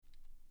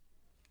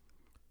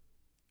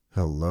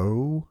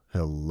Hello,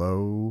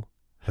 hello,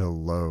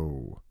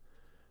 hello.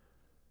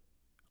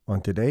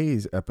 On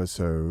today's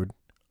episode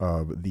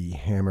of the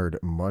Hammered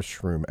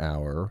Mushroom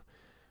Hour,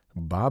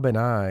 Bob and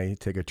I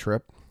take a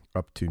trip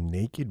up to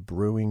Naked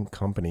Brewing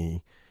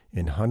Company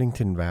in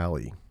Huntington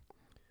Valley.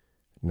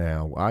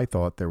 Now, I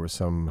thought there was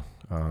some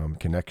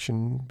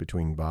connection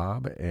between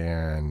Bob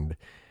and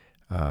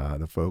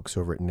the folks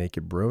over at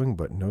Naked Brewing,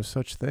 but no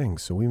such thing.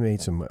 So we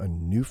made some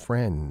new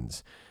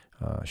friends.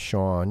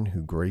 Sean,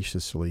 who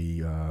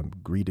graciously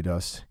greeted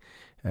us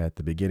at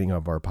the beginning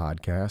of our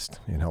podcast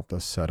and helped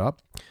us set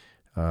up.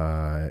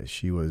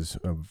 She was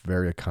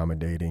very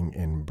accommodating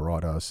and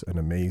brought us an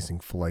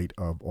amazing flight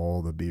of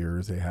all the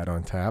beers they had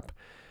on tap.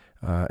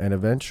 And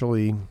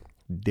eventually,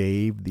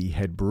 Dave, the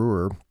head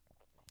brewer,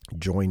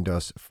 joined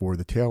us for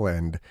the tail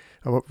end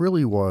of what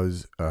really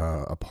was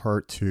a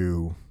part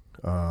two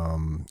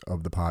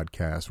of the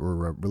podcast.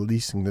 We're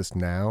releasing this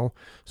now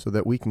so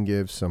that we can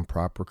give some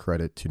proper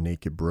credit to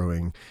Naked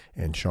Brewing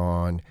and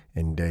Sean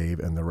and Dave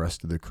and the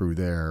rest of the crew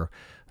there.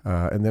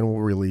 And then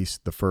we'll release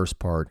the first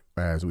part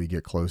as we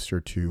get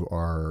closer to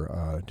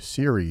our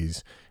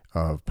series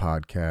of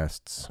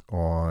podcasts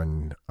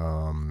on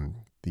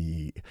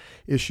the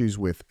issues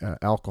with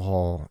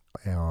alcohol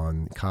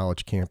on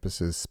college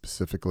campuses,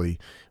 specifically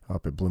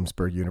up at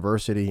Bloomsburg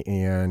University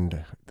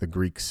and the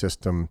Greek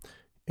system,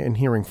 and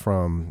hearing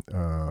from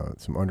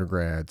some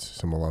undergrads,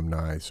 some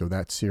alumni. So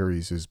that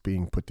series is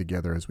being put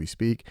together as we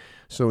speak.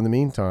 So in the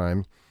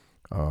meantime,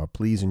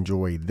 please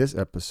enjoy this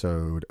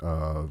episode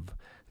of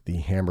the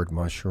Hammered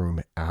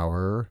Mushroom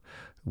Hour,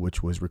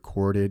 which was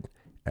recorded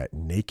at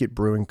Naked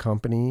Brewing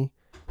Company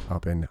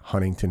up in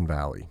Huntington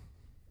Valley.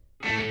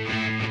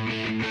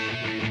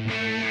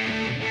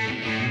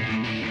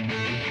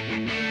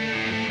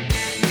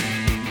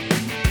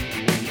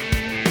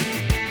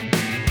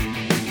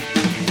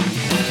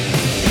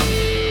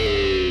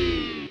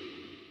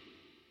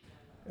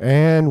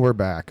 And we're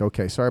back.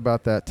 Okay, sorry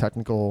about that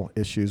technical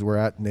issues. We're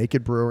at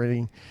Naked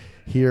Brewing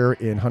here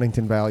in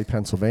Huntington Valley,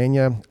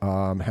 Pennsylvania,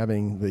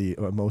 having the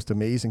most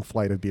amazing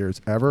flight of beers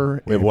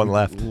ever. We have one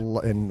left.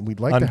 And we'd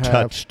like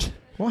Untouched. to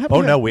have...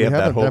 Well, we have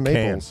that whole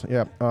can.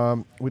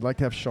 Yeah, we'd like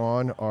to have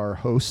Sean, our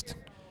host,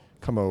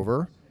 come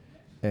over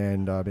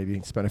and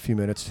maybe spend a few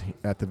minutes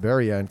at the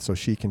very end so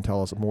she can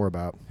tell us more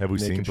about Have we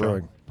Naked seen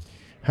Brewing. Sean?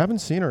 Haven't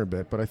seen her a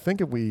bit, but I think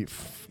if we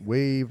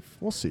wave,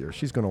 we'll see her.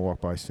 She's going to walk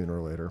by sooner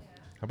or later.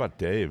 How about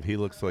Dave? He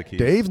looks like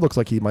Dave looks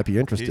like he might be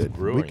interested. He's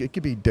brewing. It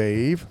could be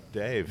Dave.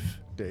 Dave,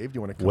 do you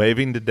want to come?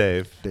 Waving to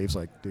Dave. Dave's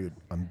like, dude,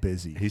 I'm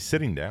busy. He's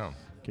sitting down.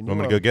 Can you want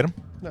me to go get him?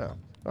 No.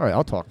 All right,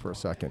 I'll talk for a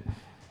second.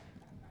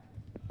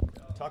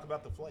 Talk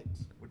about the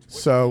flights.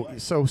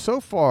 So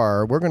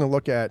far, we're going to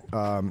look at,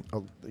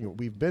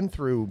 we've been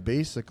through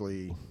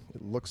basically,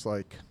 it looks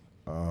like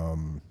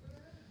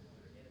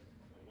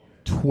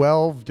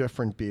 12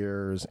 different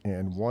beers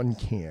and one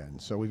can.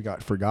 So we've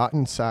got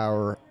Forgotten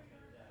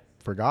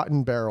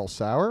Barrel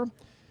Sour,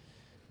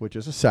 which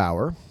is a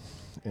sour.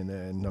 And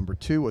then number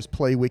 2 was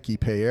Play Wiki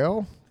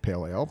Pale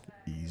Ale,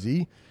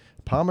 easy.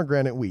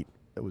 Pomegranate Wheat,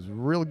 that was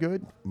real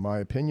good, my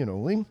opinion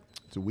only.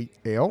 It's a wheat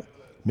ale.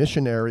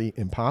 Missionary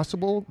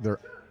Impossible, their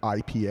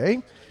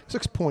IPA,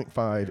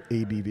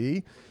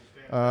 6.5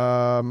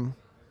 ABV.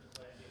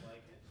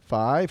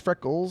 5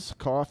 Freckles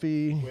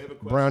Coffee,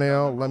 Brown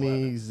Ale. Let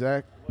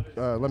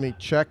me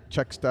check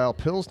Czech-style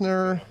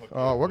Pilsner.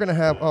 We're going to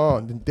have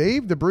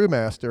Dave, the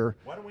brewmaster.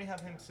 Why don't we have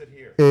him sit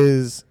here?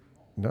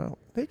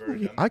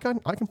 I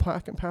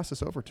can pass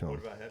this over to him.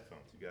 What about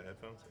headphones? You got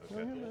headphones?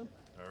 Okay.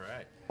 Yeah. All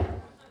right.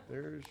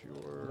 There's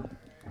your,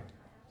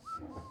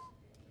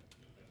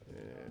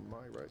 and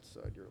my right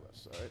side, your left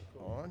side.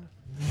 On.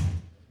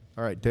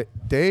 All right,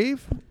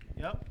 Dave.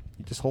 Yep.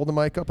 You just hold the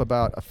mic up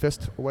about a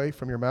fist away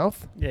from your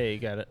mouth. Yeah, you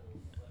got it.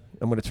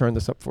 I'm going to turn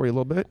this up for you a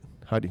little bit.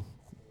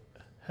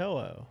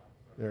 Hello.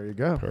 There you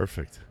go.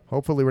 Perfect.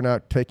 Hopefully we're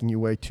not taking you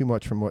away too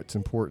much from what's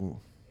important.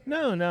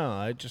 No,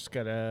 I just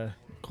got to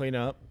clean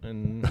up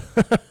and...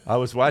 I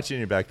was watching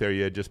you back there.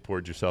 You had just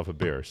poured yourself a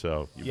beer,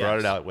 so you brought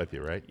it out with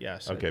you, right?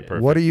 Yes. Okay,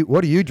 perfect. What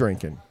are you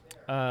drinking?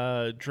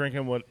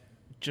 Drinking what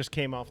just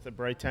came off the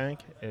Bright Tank.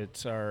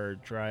 It's our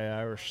dry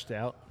Irish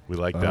stout. We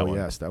like that one.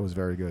 Oh, yes, that was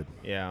very good.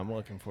 Yeah, I'm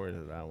looking forward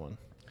to that one.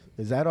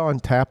 Is that on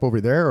tap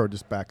over there or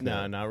just back there?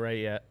 No, not right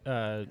yet.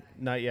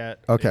 Not yet.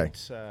 Okay.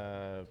 It's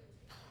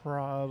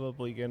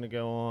probably going to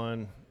go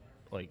on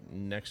like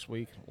next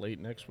week, late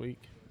next week.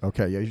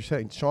 Okay, yeah, you're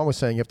saying Sean was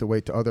saying you have to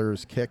wait till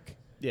others kick.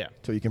 Yeah.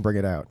 So you can bring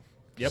it out.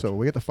 Yep. So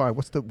we have to find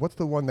what's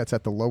the one that's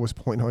at the lowest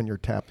point on your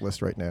tap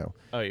list right now.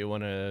 Oh, you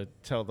want to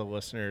tell the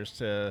listeners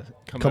to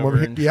come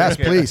over and yes,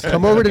 please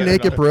come over to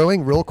Naked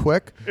Brewing real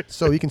quick,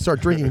 so you can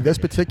start drinking this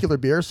particular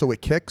beer, so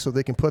it kicks, so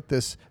they can put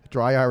this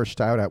dry Irish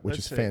stout out, which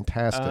is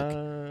fantastic.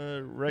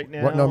 Right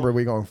now, what number are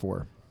we going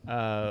for?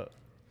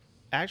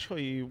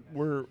 Actually,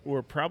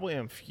 we're probably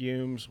on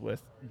fumes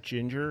with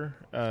ginger.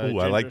 Ooh,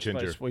 I like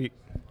ginger. Sweet.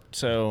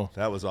 So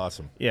that was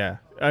awesome. Yeah,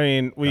 I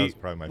mean we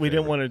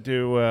didn't want to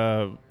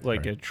do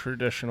like a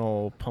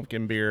traditional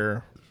pumpkin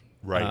beer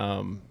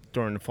right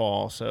during the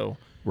fall. So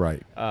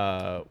Right.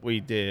 We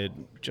did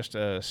just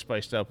a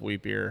spiced up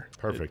wheat beer.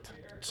 Perfect.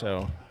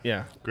 So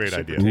yeah, Great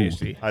super idea.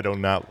 tasty. I do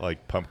not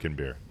like pumpkin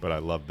beer, but I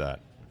love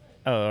that.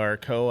 Oh, our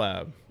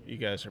collab. You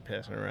guys are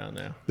passing around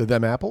now.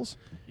 Them apples?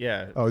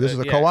 Yeah. Oh, this is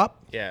a yeah, co-op?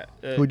 Yeah.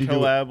 Who'd you do it?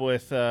 collab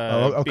with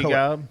co-op.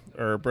 B-Gob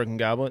or Broken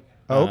Goblet.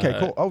 Oh, okay,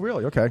 cool. Oh,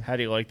 really? Okay. How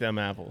do you like them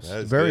apples? That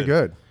is Very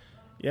good.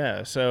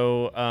 Yeah.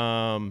 So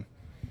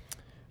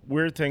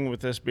weird thing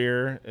with this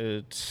beer,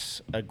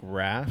 it's a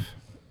graph,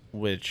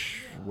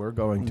 which We're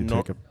going to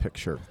take a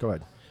picture. Go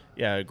ahead.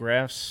 yeah, a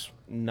graph's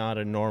not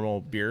a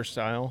normal beer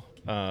style.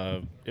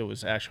 It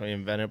was actually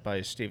invented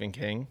by Stephen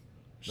King. No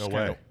Just way.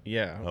 kinda-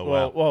 yeah. Oh,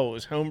 well, wow. it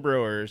was home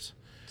brewers.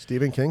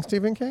 Stephen King?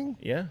 Stephen King?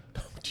 Yeah.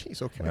 Oh,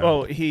 jeez, okay.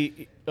 Well,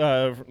 he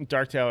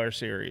Dark Tower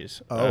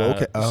series. Oh,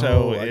 okay. Oh,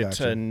 So I it's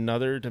gotcha.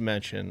 another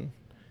dimension,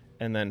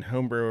 and then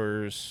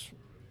homebrewers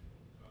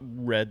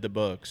read the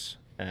books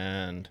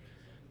and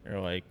they're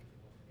like,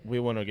 we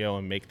want to go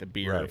and make the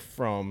beer Right.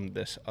 from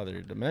this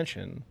other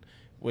dimension,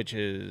 which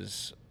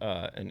is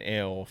an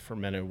ale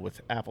fermented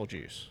with apple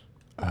juice.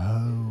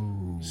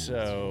 Oh.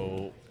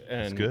 So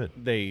and good.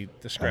 they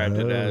described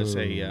it as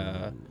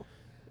a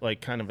like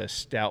kind of a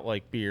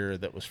stout-like beer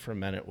that was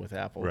fermented with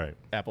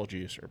apple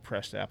juice or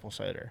pressed apple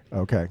cider.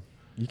 Okay.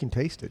 You can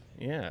taste it.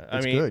 Yeah, It's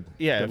I mean, good.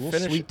 yeah, Got a little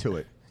sweet to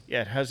it.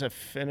 Yeah, it has a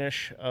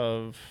finish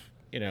of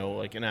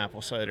like an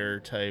apple cider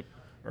type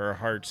or a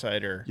hard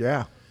cider.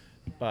 Yeah.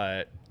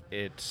 But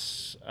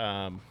it's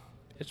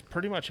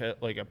pretty much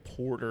like a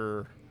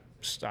porter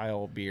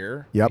style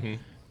beer. Yep.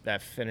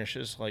 That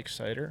finishes like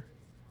cider.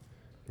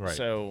 Right.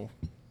 So,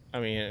 I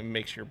mean, it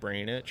makes your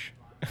brain itch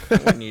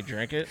when you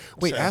drink it.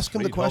 Wait, So- ask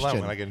him the Hold on,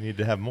 question. when I need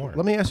to have more.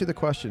 Let me ask you the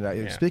question.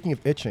 Yeah. Speaking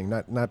of itching,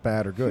 not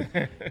bad or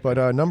good, but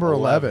number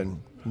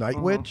 11, Night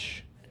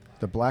Witch,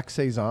 the Black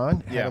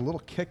Saison, had Yeah. a little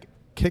kick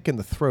in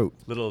the throat,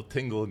 Little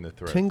tingle in the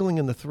throat. tingling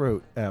in the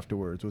throat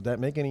afterwards. Would that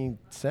make any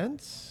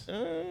sense?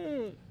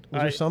 Was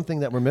there something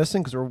that we're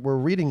missing? Because we're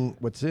reading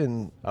what's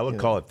in. I would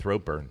call it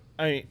throat burn.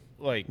 I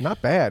like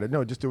Not bad.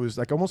 No, just it was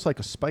like almost like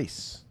a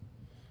spice,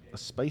 a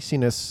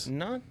spiciness.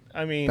 not.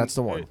 I mean, That's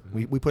the one.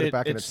 We put it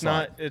back in its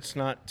slot. It's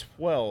not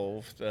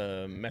 12.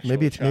 The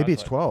Maybe it's chocolate.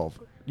 12.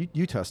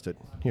 You test it.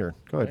 Here,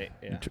 go ahead.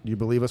 Right, yeah. You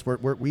believe us?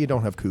 We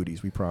don't have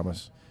cooties. We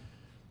promise.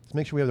 Let's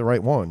make sure we have the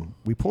right one.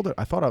 We pulled it.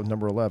 I thought I was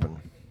number 11.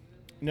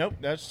 Nope,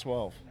 that's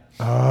 12.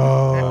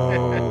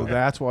 Oh,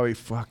 that's why we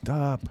fucked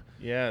up.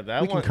 Yeah,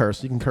 that We one. can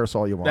curse. You can curse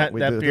all you want. That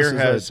This beer is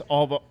has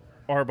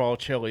Arbol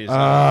chilies.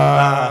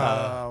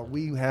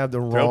 we have the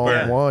Throat wrong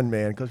burn. one,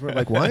 man. Because we're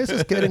like, why is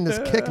this getting this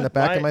kick in the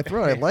back of my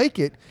throat? I like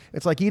it.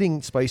 It's like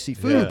eating spicy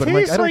food, Yeah. but I'm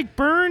like, I don't.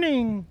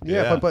 burning.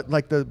 Yeah, but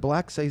like the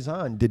Black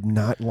Saison did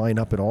not line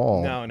up at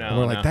all. No, And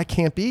we're like, no. that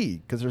can't be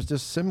because there's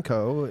just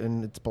Simcoe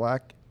and it's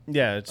black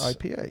Yeah, it's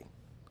IPA.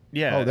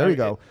 yeah. Oh, there you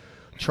go.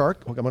 I'm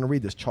going to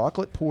read this.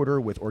 Chocolate porter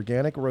with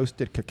organic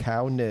roasted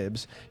cacao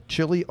nibs,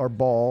 chili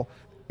arbol,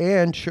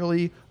 and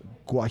chili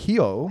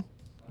guajillo.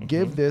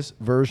 Give this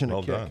version Well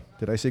a kick. done.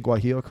 Did I say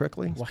guajillo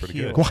correctly? Pretty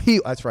good.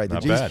 Guajillo. That's right. The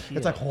Not G's, bad.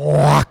 it's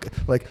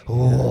like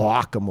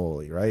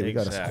guacamole, right? You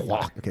got Exactly.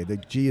 to Okay, the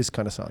G is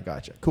kind of sound.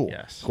 Gotcha. Cool.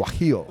 Yes.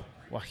 Guajillo.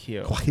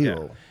 Guajillo.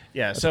 Guajillo.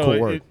 Yeah. That's a So cool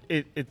word.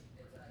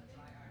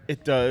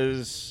 it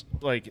does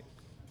like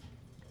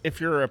if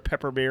you're a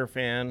pepper beer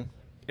fan,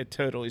 it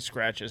totally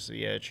scratches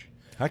the itch.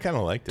 I kind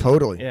of liked it.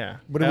 Totally. Yeah.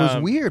 But it was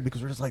weird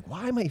because we're just like,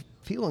 why am I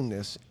feeling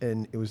this?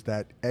 And it was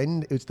that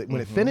end. It's that when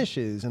it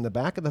finishes in the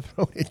back of the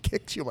throat, it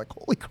kicks you like,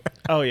 holy crap.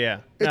 Oh yeah.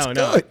 It's no,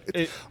 good.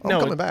 No. I'm no,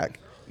 coming back.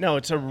 No,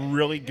 it's a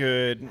really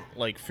good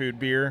like food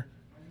beer.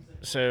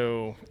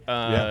 So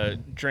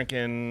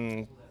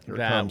drinking Here it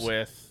that comes.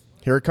 with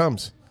Here it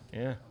comes.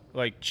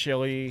 like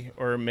chili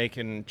or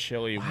making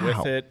chili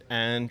with it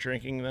and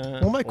drinking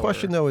that. Well, my or-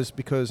 question though is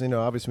because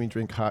obviously we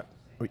drink hot,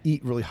 or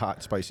eat really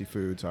hot, spicy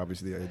foods.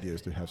 Obviously, the idea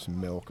is to have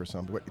some milk or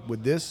something.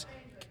 Would this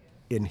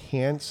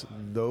enhance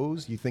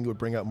those? You think it would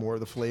bring out more of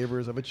the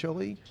flavors of a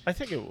chili? I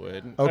think it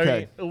would.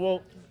 Okay. I mean,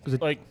 well, 'Cause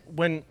it- like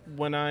when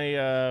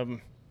I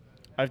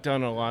I've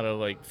done a lot of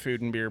like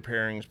food and beer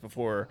pairings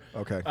before.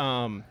 Okay.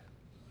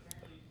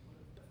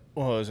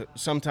 Well, is it,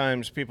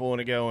 sometimes people want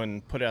to go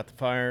and put out the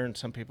fire, and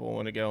some people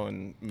want to go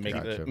and make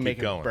Gotcha. make Keep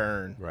it going.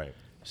 burn. Right.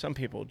 Some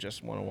people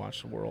just want to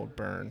watch the world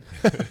burn.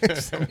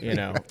 That's So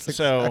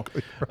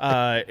exactly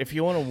right. if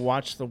you want to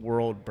watch the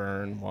world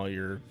burn while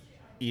you're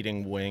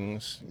eating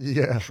wings,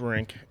 Yeah.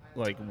 drink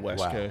like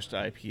West Wow. Coast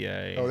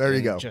IPA. Oh, there you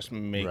and go. Just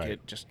make Right.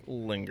 it just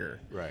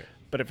linger. Right.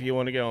 But if you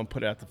want to go and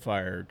put out the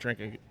fire,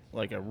 drink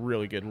a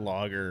really good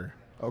lager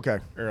Okay.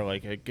 or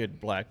like a good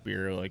black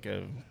beer, like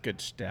a good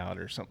stout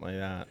or something like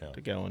that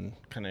to go and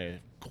kind of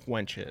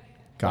quench it.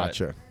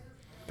 Gotcha.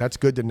 That's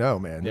good to know,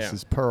 man. This Yeah.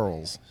 is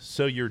pearls.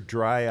 So your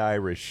dry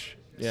Irish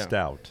Yeah.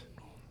 stout,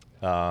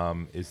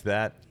 is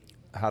that?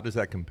 How does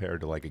that compare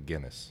to like a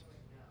Guinness?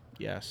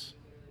 Yes.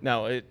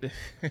 No, it.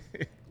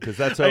 Because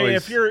that's I mean,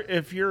 always.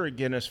 if you're a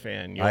Guinness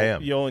fan, I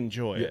am. you'll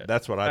enjoy Yeah, it.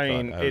 that's what I thought.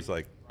 mean, I was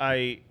like,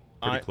 pretty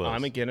close.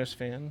 I'm a Guinness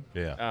fan.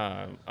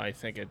 Yeah. I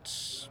think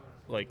it's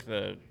like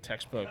the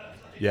textbook.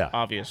 Yeah.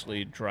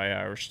 Obviously, dry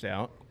Irish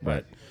stout,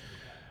 but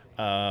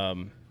I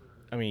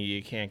mean,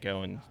 you can't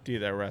go and do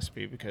that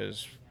recipe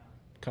because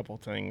a couple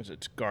things,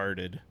 it's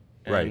guarded.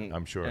 Right,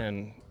 I'm sure.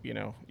 And, you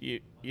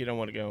don't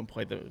want to go and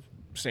play the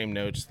same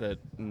notes that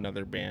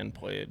another band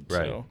played.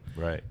 Right, So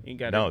right. you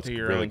got to do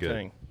your really own good.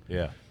 thing.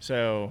 Yeah.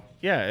 So,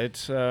 yeah,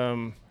 it's,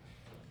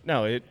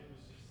 it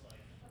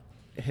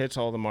hits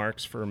all the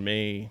marks for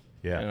me.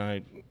 Yeah.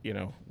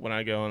 And when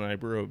I go and I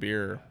brew a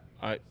beer,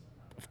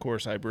 of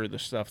course, I brew the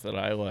stuff that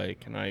I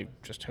like, and I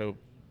just hope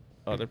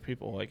other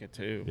people like it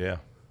too. Yeah.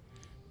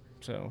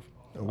 So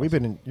we've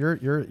been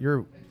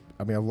you're.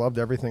 I mean, I loved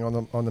everything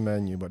on the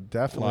menu, but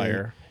definitely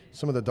Liar.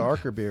 some of the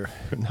darker beer.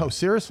 No,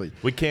 seriously,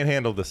 We can't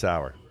handle the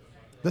sour.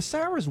 the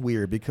sour is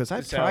weird because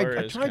I sour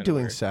is tried kinda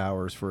doing weird.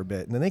 sours for a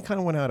bit, and then they kind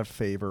of went out of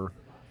favor.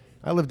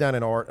 I live down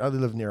in I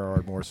live near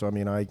Ardmore, so I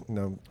mean,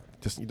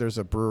 just there's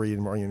a brewery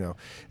in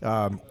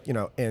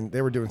and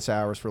they were doing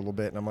sours for a little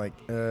bit, and I'm like,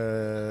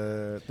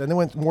 then they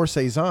went more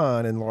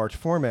saison in large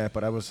format,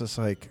 but I was just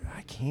like,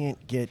 I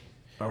can't get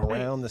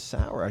around the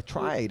sour. I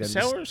tried, and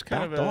sour's just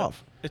kind of backed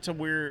off. It's a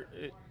weird.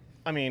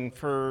 I mean,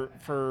 for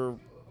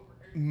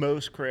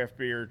most craft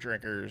beer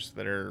drinkers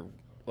that are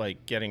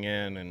like getting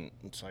in, and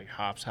it's like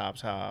hops,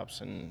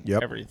 and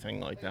Yep. everything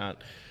like that.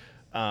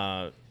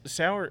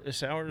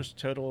 Sour's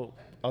total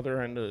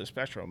other end of the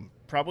spectrum.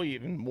 Probably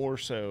even more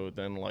so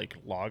than like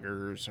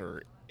lagers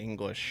or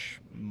English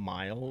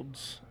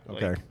milds.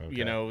 Okay.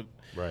 Like,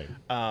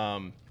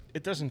 Right.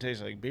 It doesn't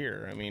taste like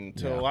beer. I mean,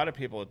 to Yeah. a lot of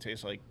people, it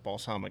tastes like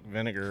balsamic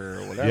vinegar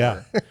or whatever.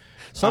 Yeah.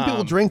 Some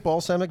people drink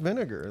balsamic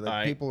vinegar. Like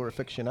I- people are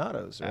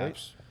aficionados, right?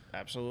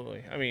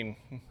 Absolutely. I mean,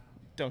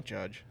 don't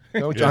judge.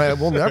 No,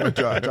 we'll never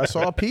judge. I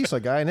saw a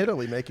guy in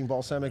Italy making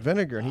balsamic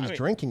vinegar, and he's mean,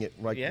 drinking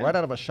it like yeah. right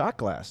out of a shot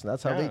glass. And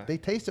that's how Yeah. they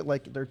taste it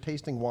like they're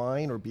tasting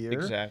wine or beer.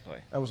 Exactly.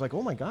 I was like,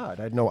 oh my god,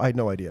 I had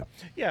no idea.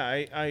 Yeah,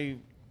 I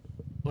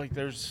like.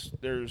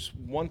 There's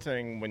one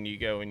thing when you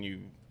go and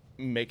you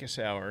make a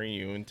sour and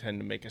you intend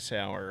to make a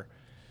sour,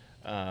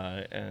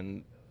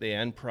 and the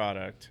end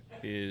product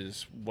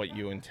is what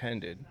you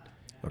intended.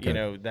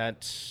 Okay.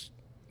 That's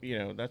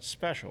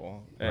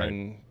special, Right.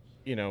 and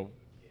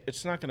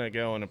it's not going to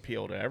go and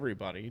appeal to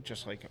everybody,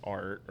 just like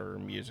art or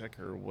music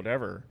or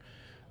whatever.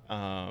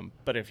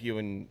 But if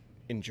you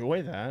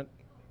enjoy that,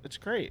 it's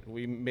great.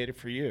 We made it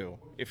for you.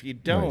 If you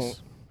don't,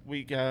 Nice.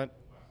 we got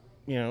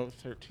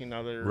 13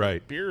 other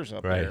Right. beers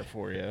up Right. there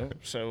for you.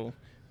 So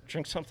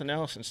drink something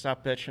else and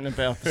stop bitching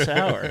about the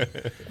sour.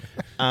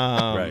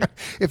 Right.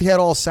 If you had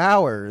all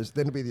sours,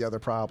 then it'd be the other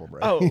problem,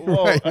 right? Oh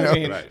well, Right, I no.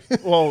 mean,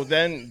 well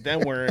then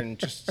we're in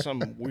just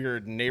some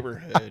weird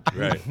neighborhood.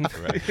 Right.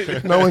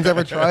 Right. No one's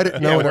ever tried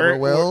it. No one ever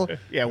will.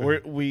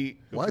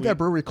 Why'd that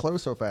brewery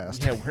close so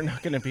fast? Yeah, we're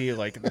not going to be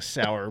like the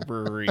sour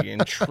brewery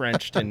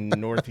entrenched in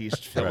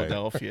Northeast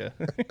Philadelphia.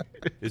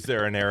 Is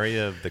there an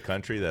area of the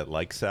country that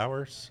likes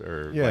sours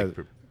or Yeah. like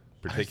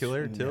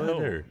particular to no,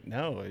 it? Or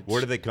no. It's,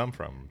 where do they come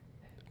from?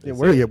 Yeah,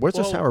 where's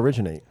the Well, sour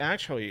originate?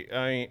 Actually,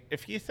 I mean,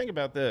 if you think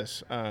about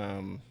this,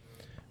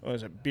 what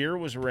was it? Beer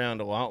was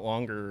around a lot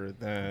longer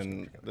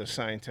than the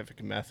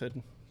scientific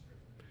method.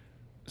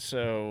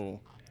 So,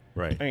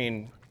 Right. I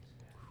mean,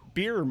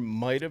 beer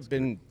might have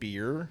been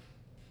beer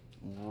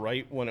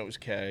right when it was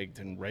kegged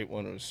and right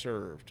when it was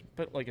served,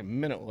 but like a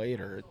minute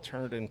later, it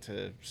turned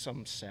into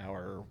some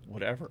sour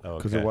whatever. Oh,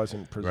 Because okay. it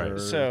wasn't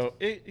preserved, So,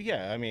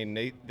 I mean,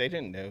 they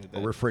didn't know that.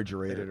 or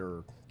refrigerated,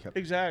 or kept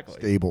Exactly.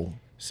 stable.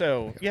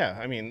 So, yeah,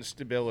 I mean, the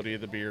stability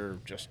of the beer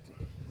just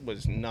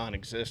was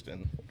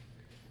non-existent.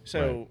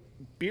 So,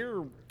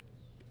 beer,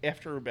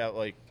 after about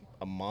like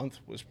a month,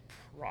 was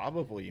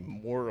probably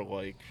more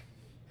like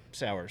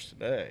sours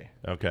today.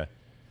 Okay.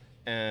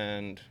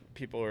 And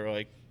people are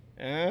like,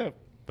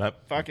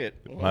 But fuck it.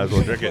 Might as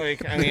well drink it.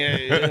 Like, I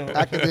mean,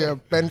 Back to the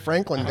Ben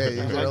Franklin days.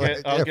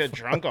 I'll get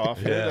drunk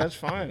off it. Yeah, That's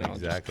fine. I'll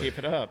exactly. just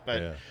keep it up.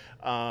 But,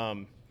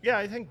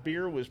 I think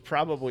beer was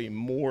probably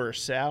more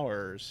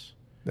sours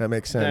That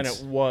makes than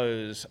sense. it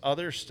was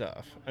other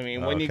stuff. I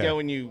mean, when you Okay. go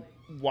and you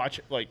watch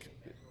it, like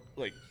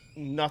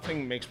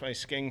nothing makes my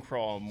skin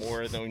crawl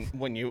more than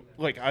when you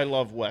I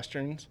love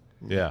westerns,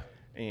 yeah.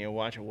 and you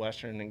watch a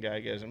western and guy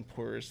goes and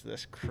pours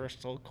this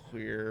crystal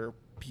clear,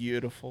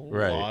 beautiful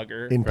Right.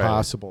 lager,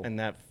 Impossible. and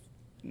that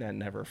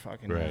never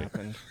fucking Right.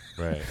 happened.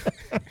 Right.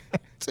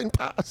 It's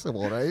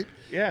impossible, right?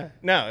 Yeah,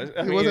 no,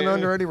 It wasn't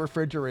under any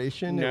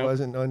refrigeration. It Nope.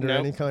 wasn't under Nope.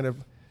 any kind of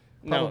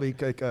No. probably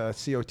like a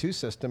CO2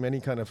 system,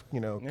 any kind of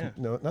Yeah.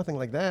 nothing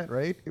like that,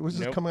 right? It was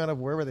just Nope. coming out of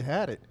wherever they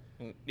had it.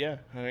 Yeah,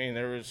 I mean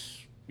there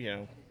was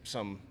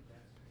some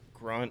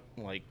grunt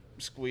like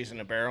squeezing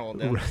a barrel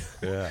down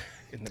Yeah.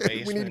 in the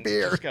basement. We need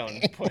beer. Just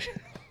going push.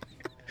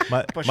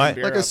 My, Pushing my,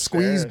 beer Like a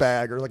squeeze upstairs.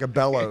 bag or like a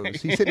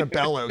bellows. He's hitting a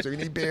bellows. You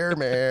need beer,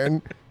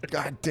 man.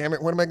 God damn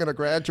it! When am I going to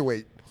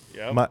graduate?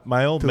 Yep.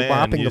 my old To man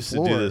mopping the used to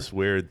do floor. this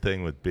weird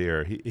thing with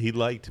beer. He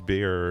liked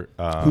beer.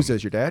 Who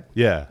says your dad?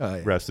 Yeah, Oh,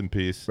 yeah. Rest in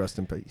peace. Rest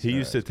in peace. He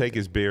used to take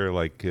his beer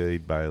like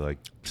he'd buy like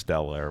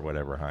Stella or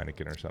whatever,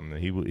 Heineken or something.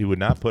 He would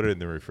not put it in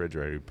the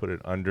refrigerator. He'd put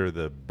it under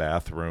the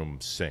bathroom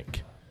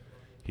sink.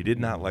 He did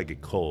not like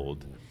it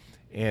cold,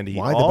 and he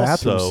Why the also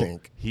bathroom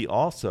sink? he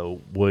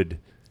also would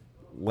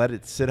let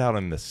it sit out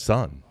in the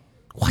sun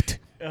What?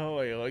 Oh,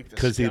 I like the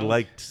because he skunk.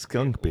 liked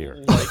skunk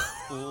beer.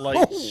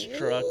 Light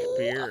struck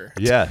beer.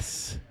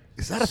 Yes.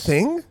 Is that a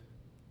thing?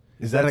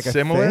 Is that like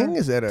similar a thing?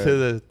 Is that a? to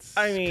the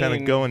I kind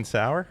mean- of going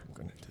sour?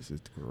 This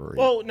is great.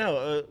 Well,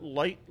 no,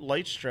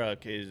 light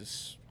struck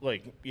is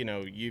like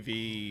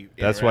UV.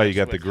 That's why you interacts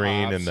got the with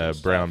green hops and the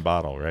stuff. brown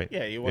bottle, right?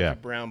 Yeah, you want the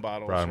brown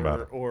bottles Brown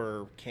bottle.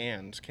 or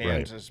cans.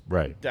 Cans Right, is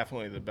right.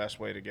 definitely the best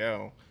way to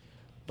go.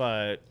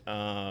 But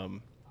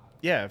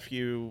yeah, if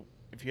you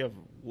have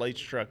light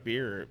struck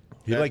beer,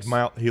 He liked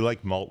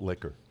malt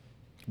liquor.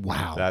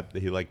 wow. That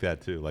he liked that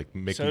too, like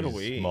Mickey's So do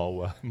we.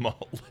 small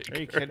malt liquor. Are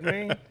you kidding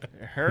me?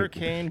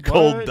 Hurricane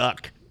Cold what?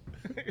 duck.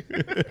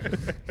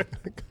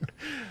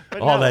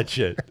 But All no, that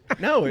shit.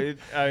 No,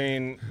 I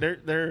mean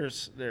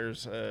there's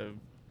a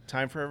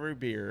time for every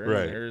beer. And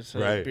Right, there's a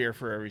right. beer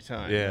for every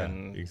time. Yeah,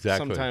 and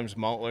exactly. Sometimes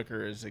malt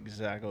liquor is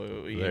exactly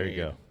what we There need. you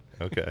go.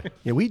 Okay.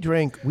 Yeah, we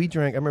drank. I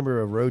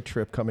remember a road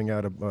trip coming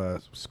out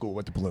of school.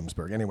 Went to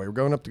Bloomsburg. Anyway, we're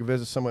going up to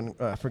visit someone.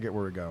 I forget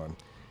where we're going.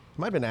 It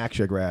might have been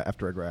actually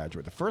after I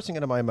graduated. The first thing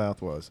out of my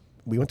mouth was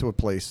we went to a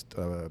place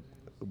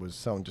was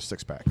selling just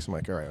 6-packs. I'm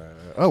like, all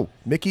right,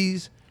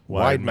 Mickey's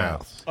Wide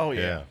Mouth. Oh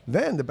yeah.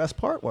 Then the best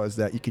part was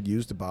that you could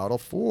use the bottle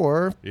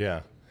for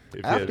Yeah. If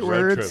you had a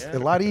road afterwards. trip. A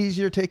lot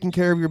easier taking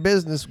care of your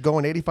business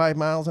going 85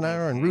 miles an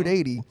hour on Route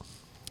 80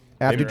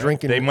 after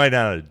drinking. They might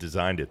not have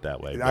designed it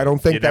that way. I but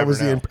don't think you that never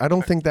was know. I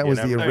don't think that was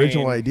the never know.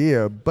 original I mean,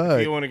 idea, If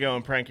but you want to go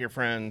and prank your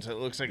friends, it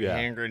looks like Yeah. a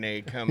hand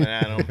grenade coming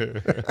at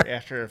them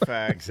after the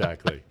fact.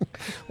 Exactly.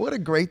 what a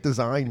great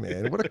design,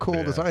 man! What a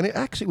cool design. It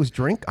actually was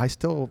drink. I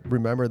still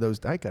remember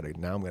those. Now I'm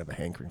gonna have a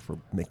hankering for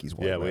Mickey's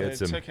Wide Yeah, Mouth. we had It's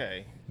some-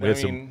 okay. we had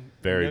some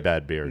very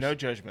bad beers. No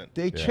judgment.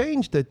 They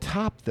changed the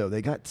top though.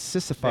 They got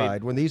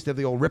sissified when they used to have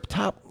the old rip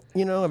top. I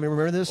mean,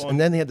 remember this? Well, and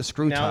then they had the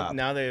screw now, top.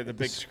 Now they have the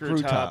big screw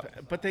screw top,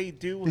 top. but they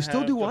do. They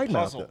still have do the wide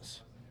mouth, though.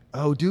 puzzles.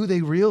 Oh, do they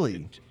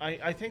really?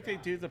 I think they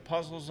do the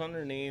puzzles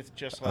underneath,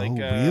 just Oh, like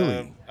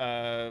really?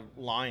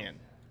 Lion.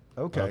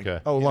 Okay. Okay.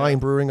 Oh, Lion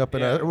Brewing up in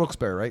Yeah.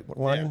 Wilkes-Barre, right?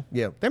 Lion.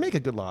 Yeah. They make a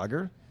good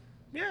lager.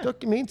 Yeah.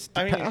 Look, I mean, it's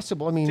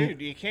passable. I mean,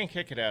 dude, you can't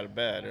kick it out of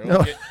bed.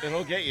 No.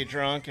 It'll get you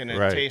drunk, and it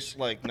Right. tastes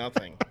like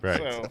nothing. Right.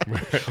 So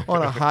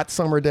on a hot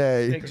summer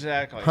day.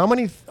 exactly. How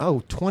many?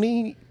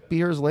 20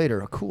 beers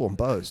later. Cool, I'm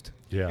buzzed.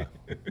 Yeah.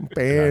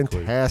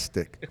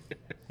 Fantastic.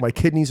 My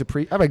kidneys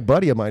I have a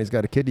buddy of mine who's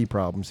got a kidney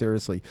problem,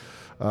 seriously.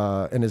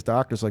 And his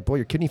doctor's like, boy,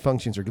 your kidney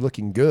functions are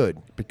looking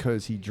good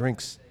because he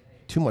drinks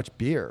too much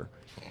beer.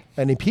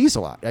 And he pees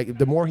a lot.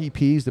 The more he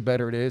pees, the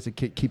better it is. It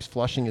keeps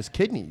flushing his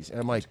kidneys. And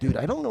I'm like, dude,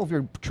 I don't know if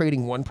you're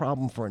trading one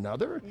problem for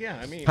another. Yeah,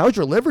 I mean, How's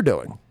your liver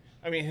doing?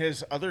 I mean,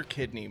 his other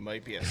kidney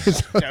might be a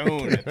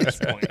stone at this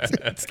point.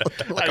 It's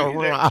like I a mean,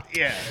 rock.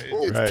 Yeah.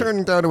 It's Right.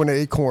 turning down to an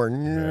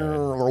acorn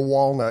or a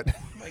walnut.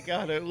 My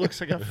God, it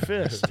looks like a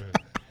fist.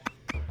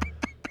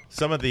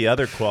 Some of the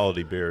other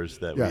quality beers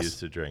that Yes. we used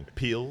to drink: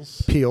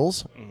 Peels,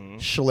 Peels,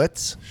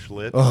 Schlitz.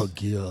 Schlitz, Oh,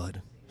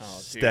 God.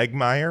 Oh, dude.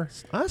 Stegmeyer,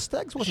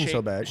 Stegs wasn't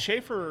so bad.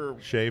 Schaefer,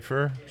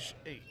 Schaefer.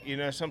 you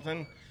know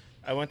something?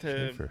 I went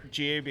to Schaefer.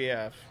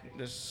 GABF.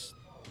 This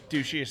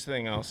douchiest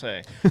thing I'll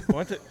say.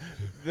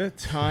 The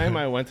time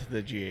I went to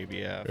the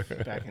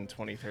GABF back in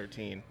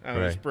 2013, I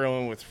was Right.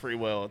 brewing with Free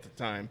Will at the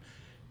time,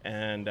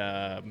 and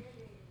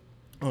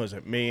what was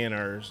it? Me and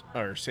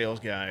our sales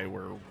guy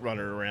were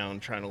running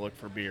around trying to look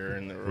for beer,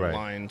 and there were Right.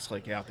 lines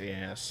like out the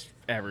ass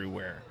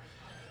everywhere.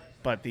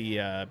 But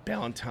the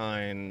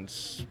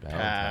Ballantines,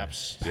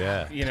 Pabst,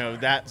 Yeah.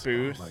 that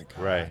booth,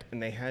 Right.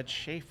 and they had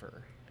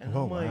Schaefer. And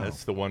Oh, I'm like, wow.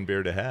 That's the one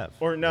beer to have.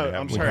 or no, We have I'm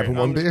one. sorry. having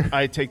one beer?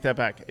 I take that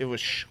back. It was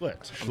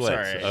Schlitz. I'm Schlitz.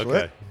 sorry.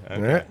 Okay. Yeah.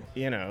 Okay.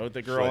 You know,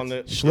 the girl on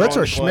the Schlitz girl on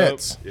or the globe.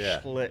 Schmitz? Yeah.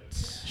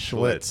 Schlitz.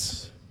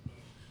 Schlitz.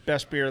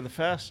 Best beer of the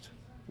fest.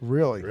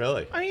 Really?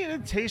 Really? I mean,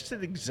 it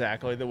tasted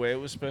exactly the way it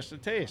was supposed to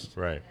taste.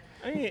 Right.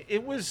 I mean,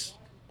 it was.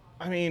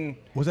 I mean,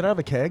 Was it out of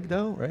a keg,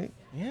 though, right?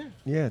 yeah.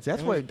 Yeah,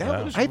 that's why. it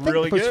was I think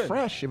really if it's good.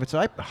 fresh, if it's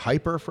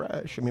hyper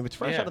fresh, I mean, if it's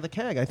fresh Yeah. out of the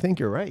keg, I think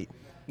you're right.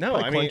 No,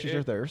 Probably I mean, quenches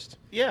your thirst.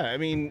 Yeah, I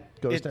mean,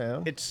 Goes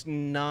down. It's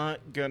not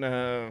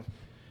gonna,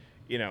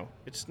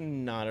 it's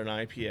not an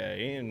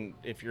IPA, and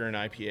if you're an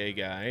IPA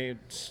guy,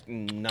 it's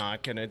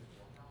not gonna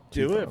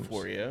do it thumbs.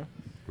 for you.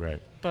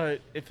 Right.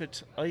 But if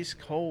it's ice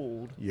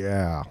cold,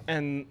 Yeah.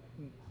 and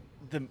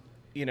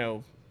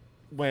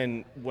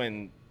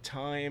when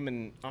time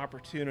and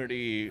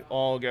opportunity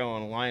all go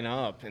and line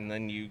up, and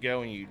then you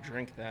go and you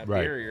drink that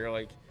Right. beer, you're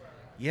like,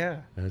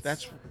 yeah,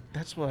 That's-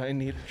 that's what I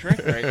need to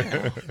drink right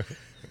now.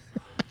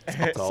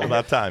 It's all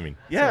about timing.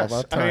 Yes,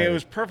 about I mean it timing.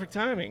 was perfect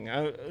timing.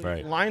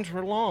 Right. Lines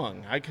were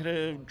long. I could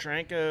have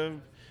drank a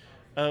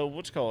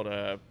what's called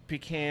a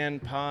pecan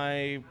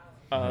pie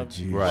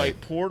geez. Right.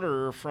 light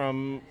porter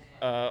from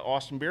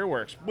Austin Beer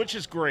Works, which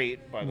is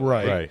great by the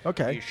Right. way. Right.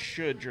 Okay. You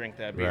should drink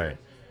that beer. Right.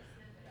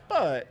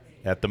 But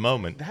At the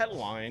moment. that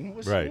line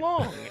was Right.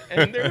 long,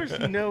 and there was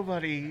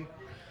nobody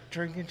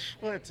drinking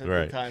Schlitz at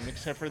Right. the time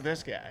except for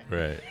this guy.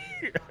 Right.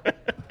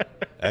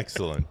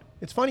 Excellent.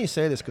 It's funny you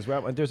say this because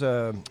there's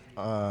a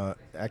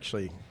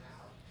actually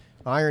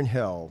Iron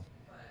Hill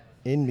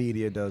in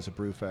Media does a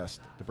brew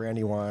fest, the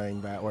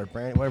Brandywine or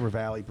whatever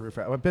Valley Brew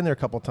Fest. I've been there a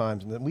couple of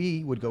times, and then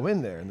we would go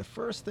in there, and the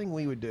first thing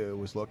we would do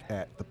was look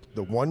at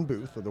the one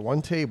booth or the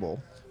one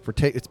table for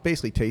it's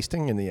basically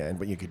tasting in the end,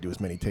 but you could do as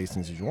many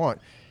tastings as you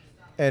want.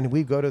 And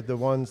we go to the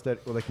ones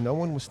that like no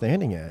one was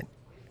standing at,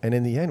 and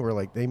in the end, we're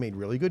like they made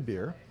really good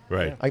beer.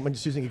 Right. I'm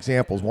just using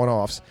examples,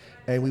 one-offs,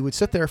 and we would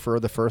sit there for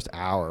the first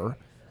hour,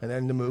 and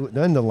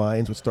then the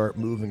lines would start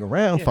moving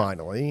around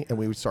finally, and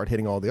we would start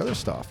hitting all the other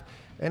stuff.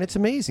 And it's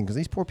amazing because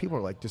these poor people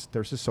are like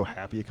they're just so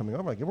happy you're coming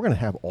over. Like we're going to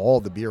have all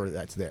the beer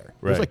that's there.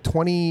 Right. There's like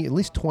at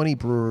least 20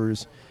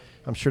 brewers.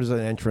 I'm sure there's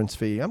an entrance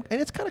fee, and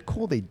it's kind of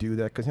cool they do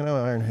that because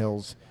Iron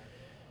Hill's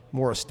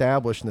more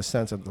established in the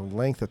sense of the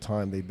length of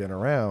time they've been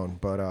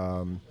around. But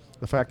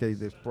the fact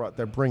that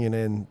they're bringing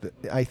in,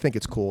 I think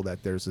it's cool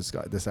that there's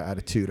this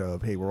attitude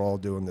of hey, we're all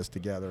doing this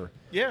together.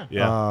 Yeah.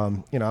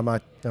 I'm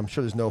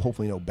sure there's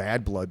hopefully no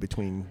bad blood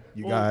between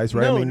you guys,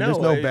 right? No, there's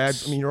no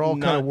bad. You're all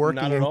kind of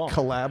working not at and all.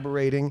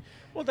 collaborating.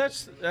 Well,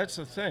 that's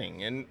the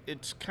thing, and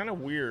it's kind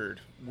of weird.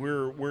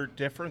 We're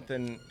different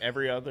than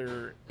every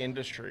other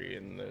industry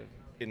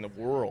in the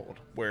world,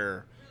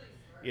 where,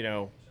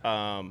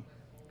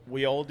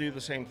 we all do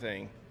the same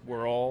thing.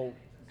 We're all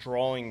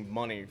drawing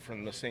money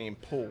from the same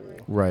pool.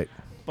 Right.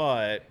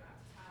 But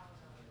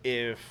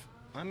if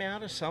I'm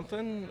out of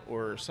something,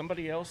 or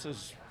somebody else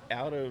is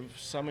out of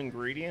some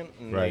ingredient,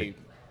 and Right.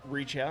 they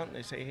reach out and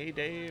they say, "Hey,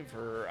 Dave,"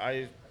 or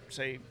I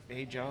say,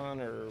 "Hey, John,"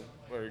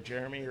 or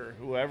Jeremy, or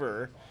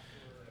whoever.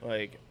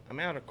 Like, I'm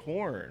out of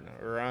corn,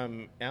 or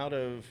I'm out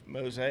of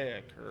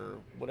Mosaic, or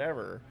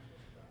whatever,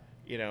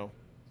 they're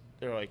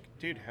like,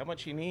 dude, how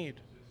much you need?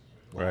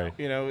 Right.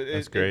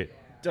 That's It great.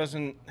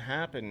 doesn't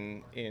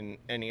happen in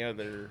any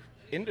other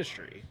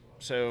industry.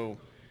 So,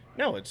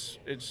 no, it's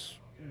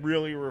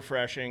really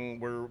refreshing.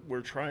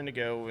 We're trying to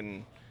go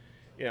and,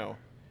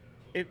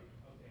 it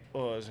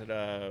was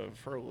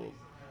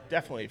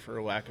definitely for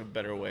lack of a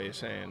better way of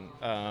saying,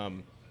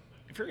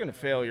 if you're going to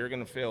fail, you're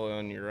going to fail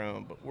on your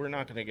own, but we're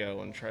not going to go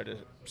and try to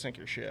sink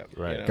your ship.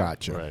 Right.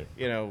 Gotcha. Right.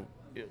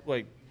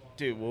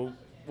 Dude,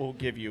 we'll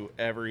give you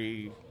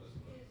every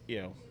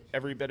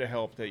bit of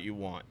help that you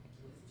want.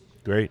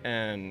 Great.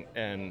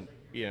 And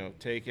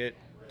take it,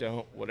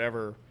 don't,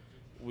 whatever.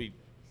 We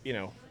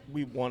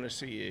want to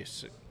see you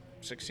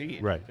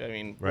succeed. Right. I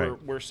mean, Right.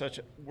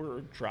 we're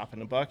a drop in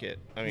the bucket.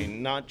 I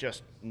mean, not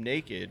just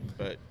naked,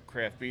 but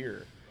craft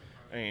beer.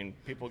 I mean,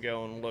 people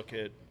go and look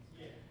at,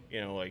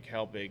 like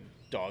how big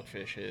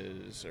Dogfish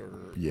is, or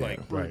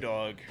like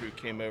Brewdog, who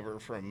came over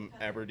from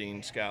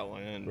Aberdeen,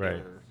 Scotland,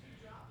 Right.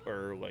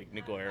 or like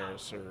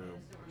Niglaris or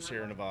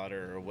Sierra Nevada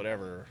or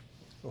whatever.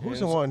 Well, who's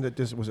the one that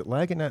was it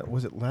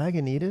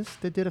Lagunitas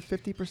that did a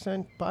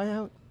 50%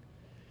 buyout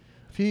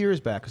a few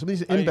years back? Some of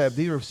these InBev,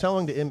 these were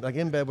selling to like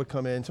InBev would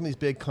come in. Some of these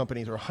big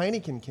companies, or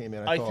Heineken came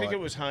in. I think it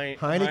was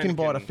Heineken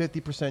bought a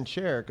 50%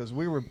 share because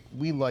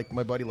we like,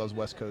 my buddy loves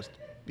West Coast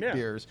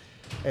beers,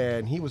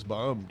 and he was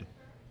bummed.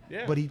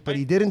 Yeah, but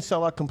he didn't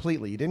sell out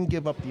completely. He didn't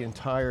give up the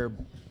entire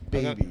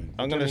baby.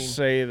 I'm going to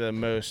say the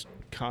most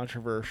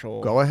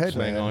controversial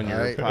thing on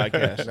your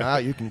podcast. Now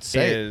you can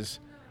say is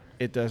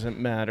it doesn't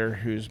matter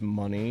whose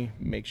money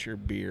makes your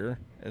beer,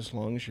 as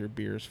long as your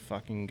beer's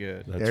fucking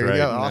good. That's there right.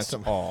 you go. And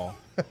Awesome. That's all.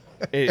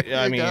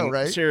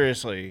 Right?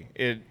 Seriously,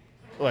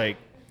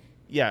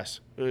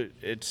 yes,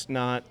 it's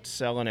not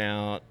selling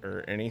out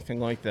or anything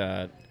like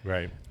that.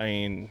 Right. I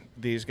mean,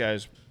 these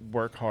guys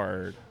work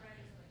hard,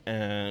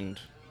 and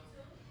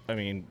I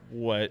mean,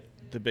 what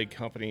the big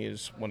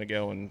companies want to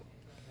go and,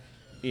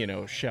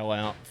 shell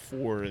out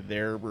for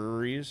their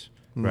breweries,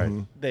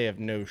 Right. they have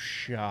no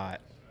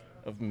shot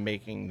of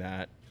making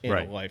that in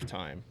a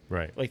lifetime.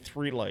 Right. Like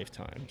 3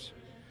 lifetimes.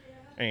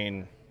 I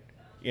mean,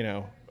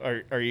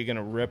 are you going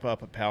to rip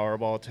up a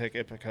Powerball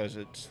ticket because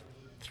it's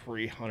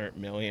 $300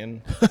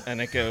 million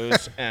and it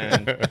goes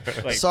and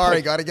like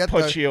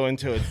puts you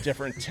into a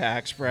different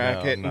tax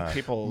bracket and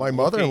people my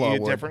mother-in-law look at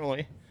you would.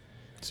 differently?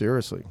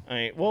 Seriously. I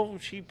mean, well,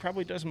 she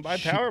probably doesn't buy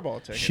Powerball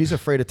tickets. She's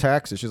afraid of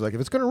taxes. She's like,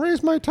 if it's going to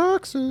raise my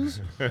taxes.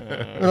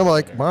 And I'm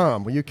like,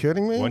 Mom, are you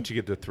kidding me? Once you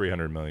get to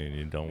 $300 million,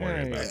 you don't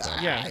worry about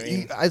that. Yeah, I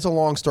mean, It's a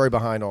long story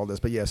behind all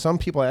this, but yeah, some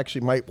people actually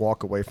might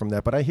walk away from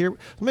that. But I hear,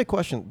 let me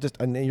question, just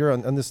you're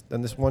on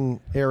this one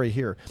area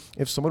here.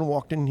 If someone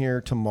walked in here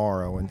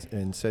tomorrow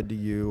and said to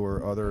you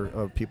or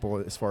other people,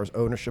 as far as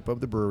ownership of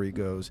the brewery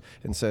goes,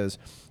 and says,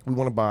 we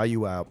want to buy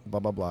you out,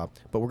 blah, blah, blah,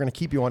 but we're going to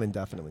keep you on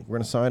indefinitely. We're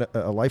going to sign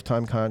a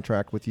lifetime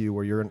contract with you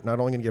where you're not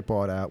only going to get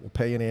bought out, we'll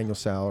pay an annual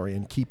salary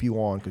and keep you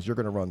on because you're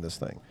going to run this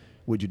thing.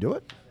 Would you do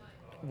it?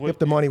 If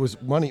the money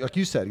was money, like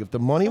you said, if the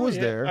money was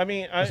there, I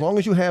mean, as long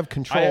as you have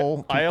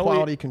control,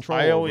 quality control.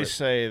 I always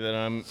say that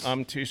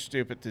I'm too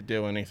stupid to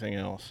do anything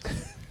else.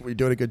 We're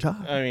doing a good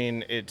job. I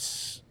mean,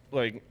 it's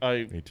like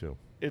Me too.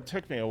 It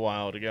took me a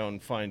while to go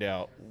and find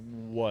out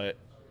what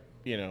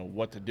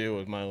to do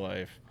with my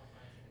life,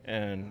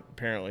 and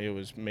apparently it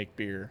was make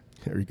beer.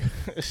 There you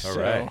go. So, All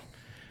right.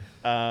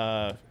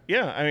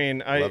 yeah, I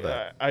mean, Love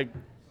that. I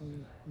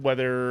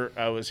whether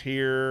I was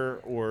here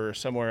or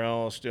somewhere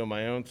else doing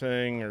my own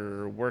thing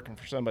or working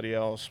for somebody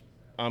else,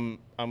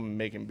 I'm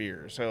making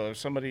beer. So if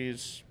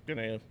somebody's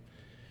gonna,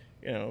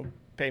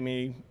 pay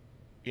me,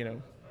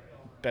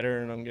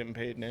 better than I'm getting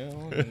paid now.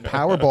 And,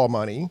 Powerball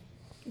money,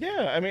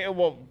 yeah, I mean,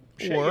 well,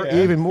 shit, or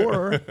yeah. even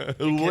more.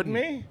 You kidding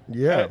me?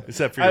 Yeah.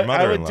 Except for your I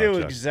mother-in-law. would do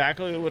Chuck.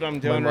 exactly what I'm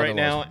doing right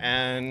mother-in-law's-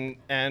 now,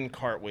 and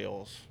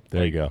cartwheels.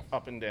 There you go.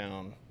 Up and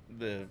down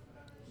the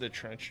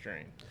trench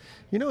drain.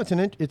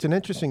 It's an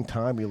interesting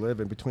time we live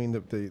in between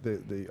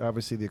the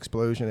obviously the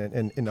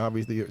explosion and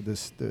obviously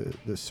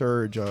the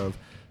surge of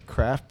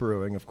craft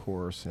brewing, of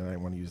course. And I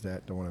don't want to use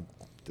that. Don't want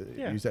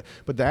to use that.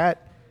 But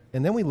that,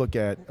 and then we look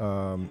at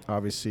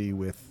obviously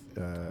with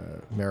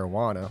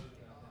marijuana.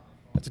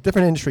 It's a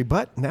different industry,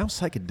 but now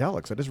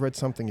psychedelics. I just read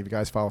something. If you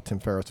guys follow Tim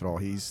Ferriss at all,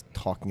 he's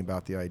talking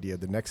about the idea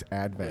the next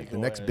advent, the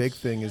next big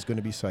thing is going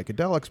to be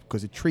psychedelics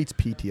because it treats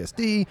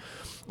PTSD.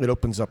 It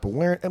opens up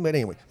awareness. But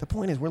anyway, the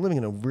point is we're living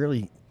in a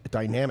really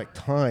dynamic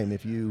time.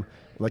 If you,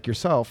 like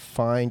yourself,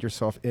 find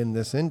yourself in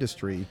this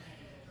industry,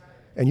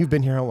 and you've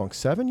been here how long?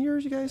 7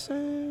 years, you guys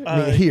say?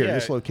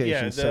 This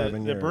location,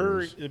 7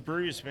 years. The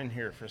brewery's been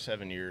here for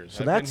 7 years.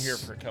 So I've been here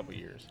for a couple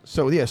years.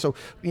 So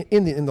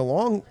in the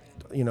long,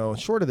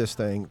 short of this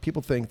thing,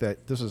 people think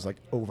that this is like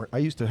over. I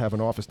used to have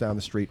an office down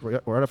the street,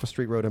 right off a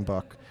street road in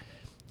Buck.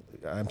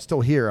 I'm still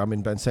here. I'm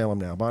in Ben Salem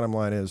now. Bottom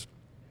line is,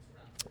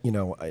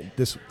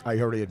 I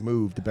already had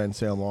moved to Ben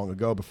Salem long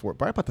ago before,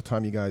 right about the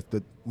time you guys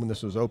when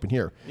this was open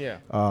here. Yeah.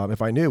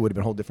 If I knew, it would have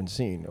been a whole different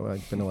scene.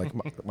 I've been like,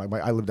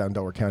 I live down in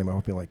Delaware County. My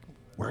wife would be like,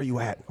 "Where are you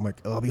at?" I'm like,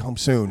 "Oh, I'll be home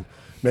soon."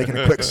 Making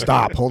a quick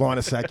stop. Hold on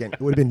a second.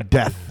 It would have been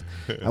death.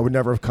 I would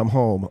never have come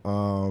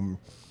home.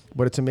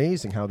 But it's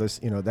amazing how this,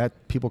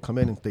 that people come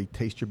in and they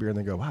taste your beer and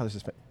they go, "Wow, this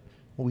is."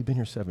 Well, we've been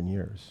here 7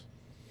 years.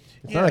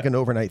 It's not like an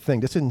overnight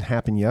thing. This didn't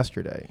happen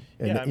yesterday.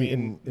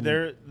 And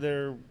they're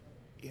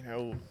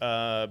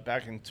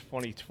back in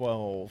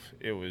 2012,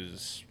 it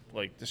was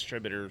like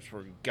distributors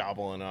were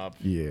gobbling up.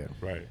 Yeah.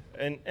 Right.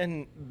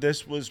 And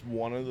this was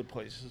one of the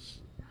places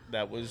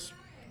that was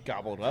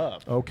gobbled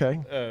up.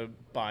 Okay.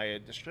 By a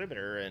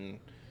distributor, and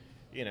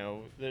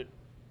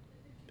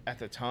at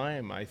the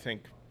time, I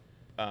think.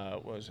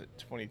 Was it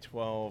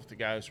 2012? The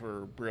guys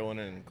were brewing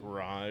in a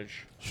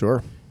garage.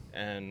 Sure.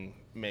 And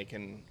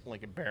making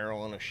like a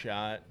barrel and a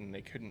shot, and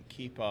they couldn't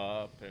keep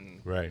up, and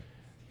Right.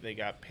 they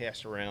got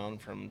passed around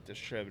from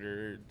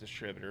distributor to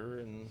distributor,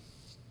 and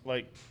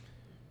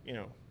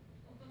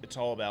it's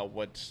all about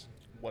what's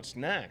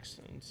next.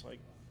 And it's like,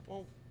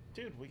 well,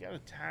 dude, we got a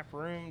tap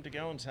room to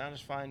go and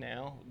satisfy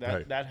now.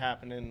 That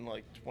happened in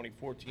like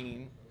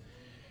 2014,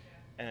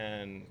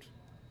 and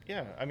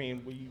I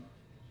mean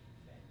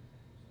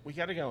we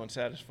got to go and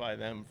satisfy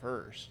them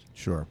first.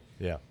 Sure.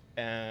 Yeah.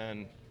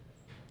 And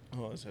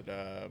what was it?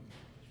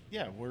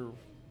 We're,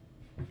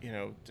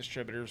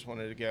 distributors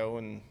wanted to go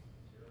and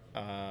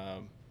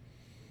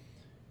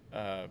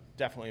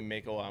definitely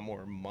make a lot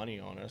more money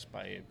on us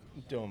by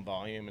doing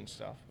volume and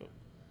stuff. But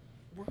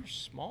we're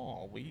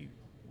small. We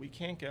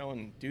can't go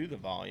and do the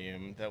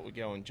volume that would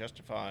go and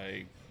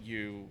justify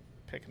you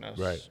picking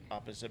us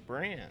up as a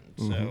brand.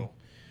 Mm-hmm. So,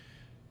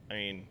 I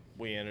mean,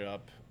 we ended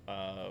up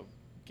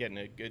getting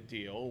a good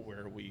deal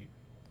where we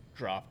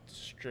dropped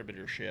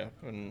distributorship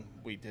and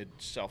we did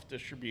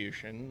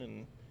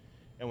self-distribution,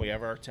 and we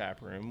have our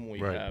tap room. We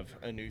have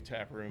a new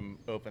tap room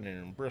opening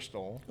in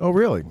Bristol. Oh,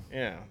 really?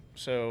 Yeah.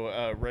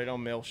 So right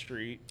on Mill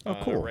Street. Oh,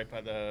 cool. Right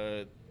by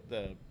the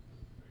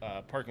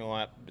parking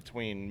lot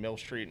between Mill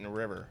Street and the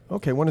river.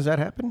 Okay. When does that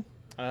happen?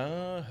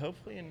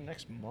 Hopefully in the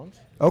next month.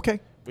 Okay.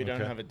 We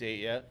don't have a date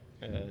yet.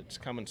 It's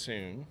coming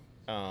soon.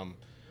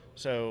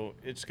 So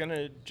it's going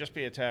to just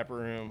be a tap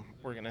room.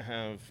 We're going to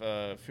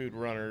have food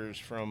runners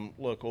from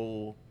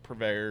local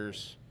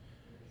purveyors,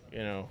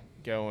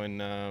 go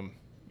and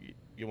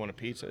you want a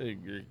pizza,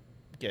 you're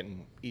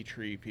getting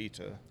Eatery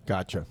pizza.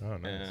 Gotcha. Oh,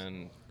 nice.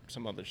 And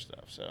some other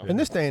stuff. So in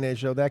this day and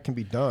age, though, that can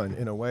be done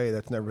in a way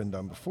that's never been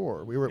done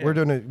before. We're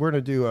going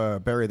to do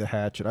Bury the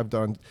Hatchet.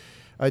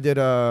 I did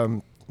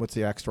what's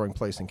the axe throwing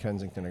place in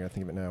Kensington? I got to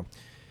think of it now.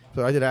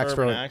 So I did axe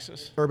throwing.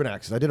 Urban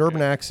Axes. I did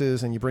urban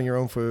axes, and you bring your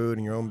own food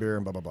and your own beer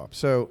and blah, blah, blah.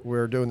 So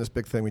we're doing this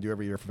big thing we do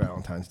every year for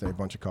Valentine's Day, a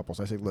bunch of couples.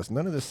 I say, listen,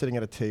 none of this sitting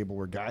at a table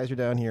where guys are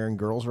down here and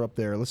girls are up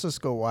there. Let's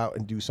just go out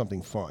and do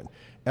something fun.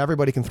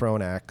 Everybody can throw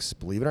an axe,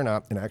 believe it or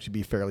not, and actually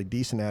be fairly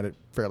decent at it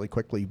fairly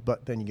quickly,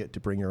 but then you get to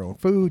bring your own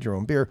food, your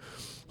own beer.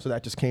 So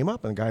that just came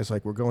up, and the guy's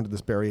like, we're going to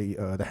this Bury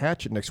the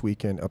Hatchet next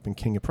weekend up in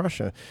King of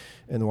Prussia.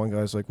 And the one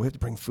guy's like, we have to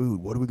bring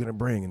food. What are we going to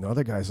bring? And the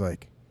other guy's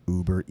like,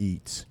 Uber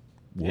Eats.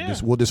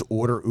 We'll just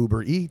order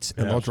Uber Eats,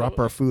 and they'll drop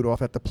our food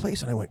off at the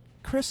place. And I went,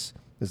 Chris,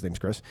 his name's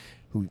Chris,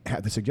 who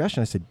had the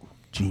suggestion. I said,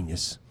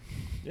 genius.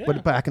 Yeah.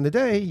 But back in the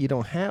day, you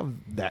don't have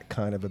that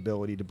kind of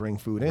ability to bring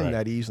food in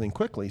that easily and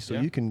quickly. So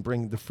you can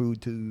bring the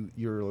food to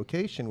your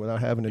location without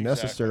having to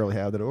necessarily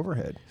have that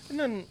overhead. And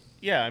then,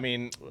 I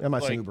mean, I'm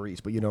not saying Uber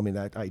Eats, but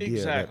that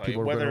idea that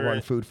people are going to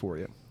run food for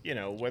you.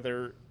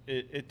 Whether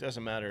it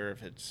doesn't matter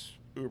if it's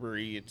Uber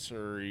Eats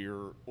or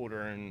you're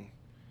ordering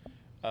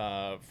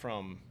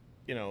from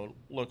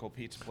local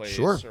pizza place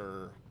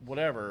or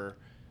whatever,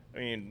 I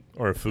mean,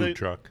 Or a food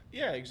truck.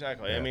 Yeah,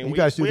 exactly. Yeah. I mean, You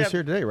guys do we this have,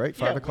 here today, right?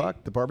 5 yeah,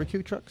 o'clock. The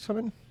barbecue truck's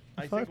coming.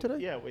 I 5 think, today.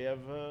 Yeah, we have.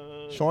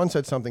 Sean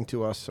said something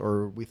to us,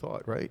 or we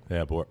thought, right?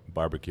 Yeah,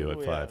 barbecue at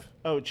we 5. have-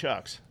 Oh,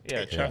 Chuck's.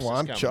 Yeah, Chuck's. Well, is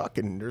I'm coming. Chuck,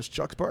 and there's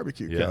Chuck's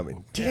barbecue Yeah.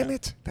 coming. Damn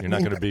it! That You're not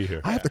name- gonna be here.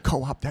 I have to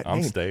co-opt that I'm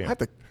name. staying. I have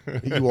to.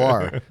 You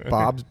are.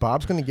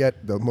 Bob's going to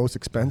get the most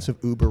expensive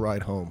Uber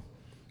ride home.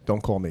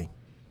 Don't call me.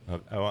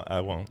 I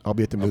won't. I'll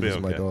be at the I'll be movies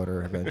with my okay.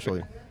 daughter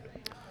eventually.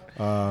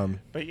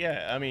 But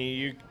yeah, I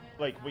mean,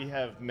 we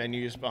have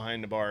menus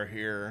behind the bar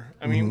here.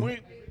 I mean,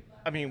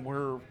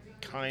 we're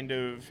kind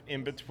of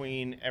in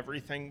between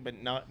everything,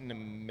 but not in the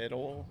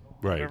middle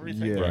Right. of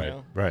everything. Yeah. You Right.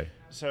 know? Right.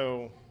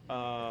 So,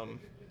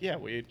 yeah,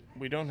 we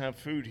don't have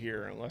food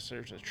here unless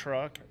there's a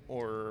truck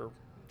or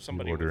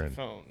somebody with order a in.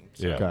 phone.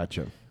 So, Yeah.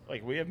 Gotcha.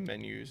 like, we have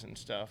menus and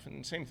stuff,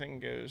 and the same thing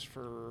goes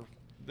for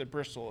the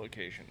Bristol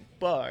location.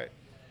 But,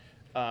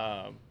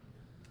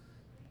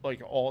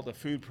 like, all the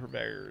food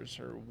purveyors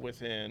are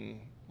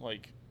within,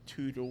 like,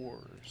 2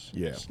 doors.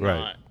 Yeah. It's Right,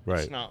 not, right.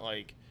 It's not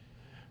like,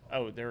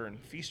 oh, they're in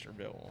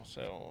Feasterville,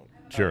 so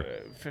Sure.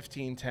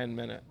 15, 10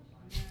 minute.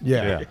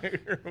 Yeah.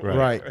 Yeah.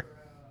 Right.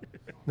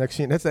 Next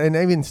thing, and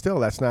even still,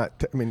 that's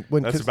not. I mean,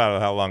 when That's 'cause-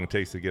 about how long it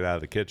takes to get out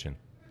of the kitchen,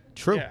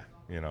 true. Yeah.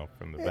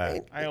 from the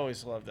back. I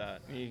always love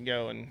that. You can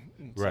go and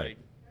it's Right.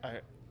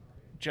 like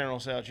General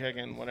Tso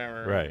chicken,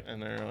 whatever. Right.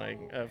 And they're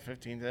like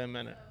 15 to a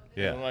minute.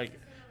 Yeah.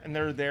 And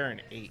they're there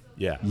in 8.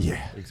 Yeah.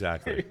 Yeah.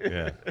 Exactly.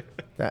 Yeah.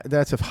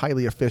 That's a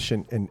highly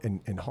efficient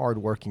and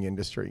hard-working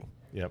industry.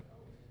 Yep.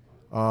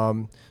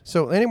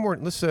 So any more?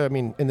 Let's. I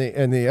mean, in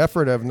the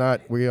effort of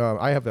not,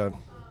 I have a.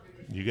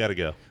 You got to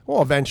go.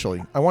 Well,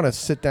 eventually, I want to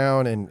sit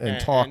down and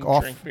talk and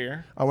off. drink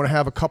beer. I want to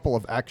have a couple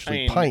of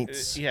actually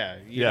pints Yeah.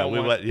 you Yeah, don't we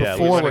want- let- yeah,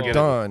 we before wanna we're get it-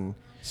 done.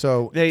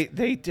 So They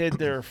did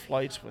their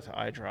flights with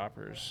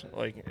eyedroppers,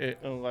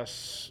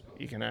 unless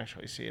you can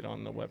actually see it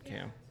on the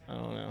webcam. I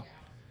don't know.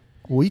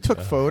 we took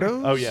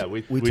photos. Oh, yeah,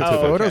 we took took-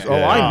 photos. okay. Oh,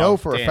 Yeah. I know Oh,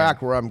 for a damn.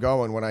 fact where I'm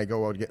going when I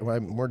go out.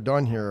 When we're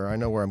done here, I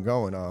know where I'm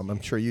going. I'm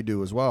sure you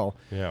do as well.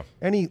 Yeah.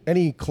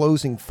 Any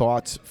closing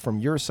thoughts from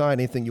your side?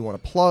 Anything you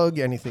want to plug?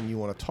 Anything you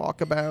want to talk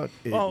about?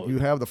 Well, You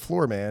have the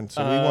floor, man.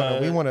 So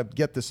we want to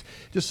get this.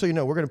 Just so you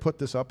know, we're going to put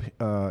this up.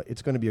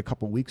 It's going to be a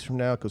couple weeks from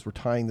now because we're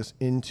tying this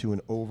into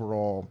an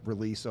overall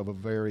release of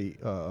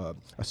a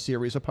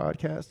series of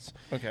podcasts.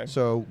 Okay.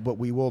 So, but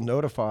we will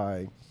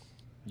notify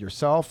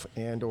yourself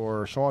and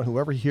or Sean,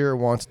 whoever here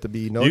wants to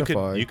be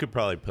notified. You could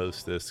probably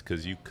post this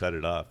because you cut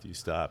it off. You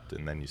stopped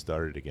and then you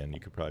started again. You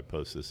could probably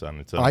post this on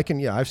its own. I can,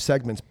 yeah. I have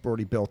segments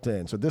already built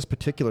in. So this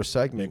particular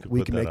segment, could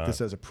we put can that make on.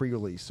 this as a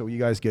pre-release, so you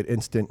guys get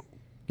instant.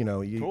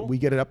 Cool. We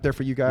get it up there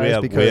for you guys we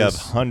have because.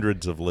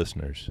 hundreds of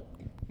listeners.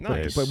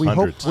 Nice. But we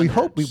Hundreds.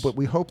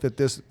 hope that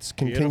this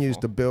continues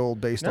Beautiful. to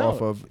build based No.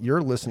 off of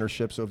your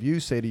listenership. So if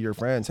you say to your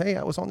friends, "Hey,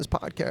 I was on this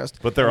podcast,"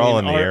 But they're I all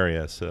mean, in the our-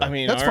 area, so I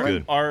mean, That's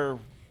fine. our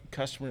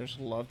customers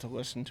love to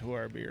listen to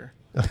our beer.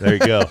 there you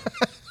go.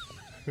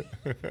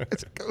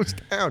 it goes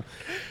down.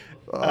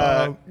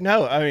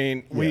 No, I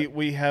mean Yeah.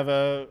 we have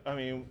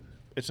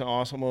it's an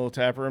awesome little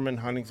tap room in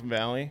Huntington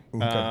Valley,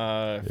 It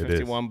is.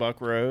 51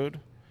 Buck Road,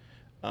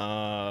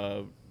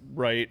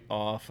 right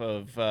off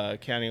of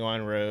County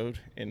Line Road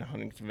in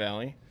Huntington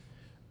Valley.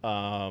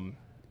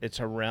 It's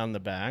around the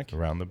back.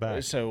 Around the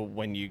back. So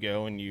when you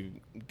go and you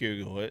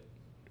Google it,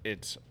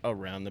 it's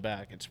around the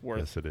back. It's worth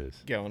Yes, it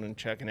is. going and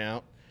checking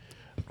out.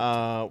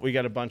 We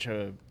got a bunch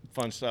of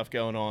fun stuff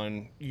going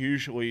on.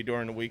 Usually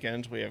during the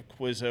weekends, we have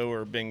Quizzo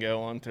or Bingo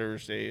on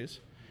Thursdays.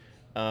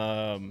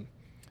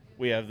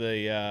 We have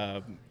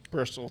the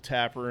Bristol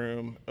Tap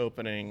Room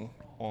opening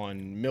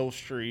on Mill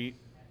Street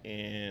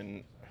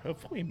in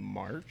hopefully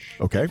March.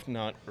 Okay. If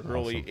not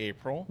early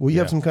April. Will you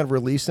have Yeah. some kind of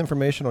release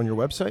information on your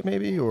website,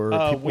 maybe, or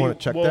if people want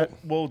to check that?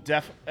 We'll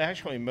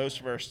actually, most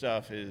of our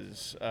stuff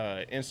is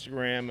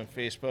Instagram and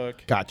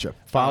Facebook. Gotcha.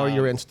 Follow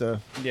your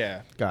Insta.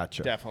 Yeah.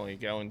 Gotcha. Definitely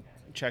go and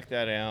check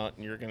that out,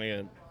 and you're going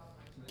to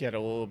get a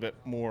little bit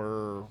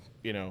more,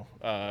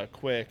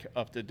 quick,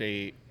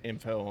 up-to-date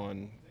info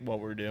on what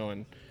we're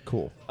doing.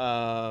 Cool.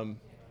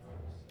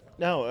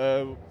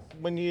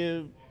 When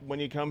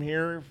you come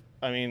here,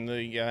 I mean,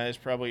 the guys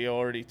probably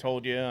already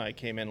told you I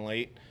came in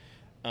late.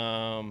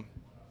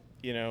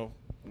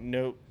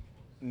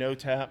 No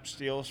tap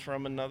steals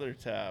from another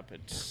tap.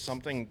 It's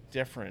something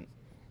different.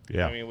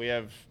 Yeah. I mean, we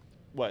have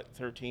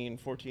 13,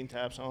 14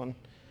 taps on.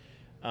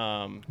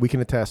 We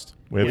can attest.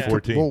 We have Yeah.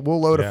 14.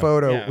 We'll load a Yeah.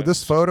 photo. Yeah,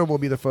 This photo will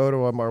be the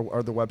photo on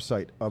our the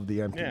website of the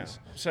MPs.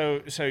 Yeah.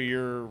 So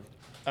you're,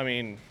 I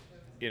mean,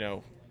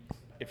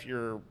 if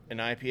you're an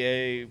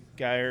IPA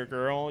guy or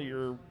girl,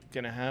 you're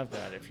gonna have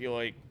that. If you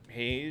like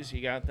haze,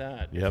 you got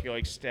that. Yep. If you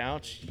like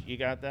stouts, you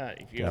got that.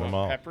 If you Got 'em want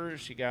all.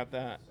 peppers, you got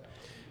that.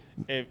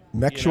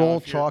 Mexual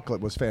if you're-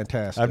 chocolate was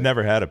fantastic. I've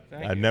never had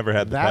Thank I've you. never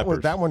had the that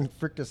peppers. one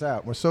freaked us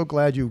out. We're so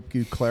glad you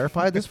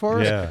clarified this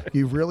for us. Yeah.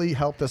 You really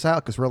helped us out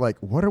because we're like,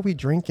 what are we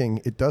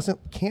drinking? It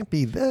can't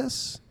be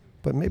this,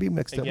 but maybe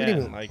mixed it.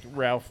 Again, like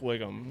Ralph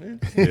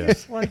Wiggum. Yeah.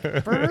 It's like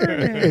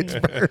burning. It's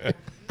burning.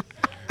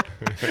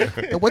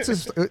 And what's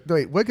his?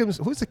 Wait, Wiggum's.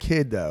 Who's the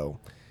kid though?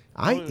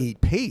 I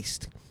eat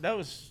paste.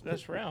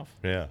 That's Ralph.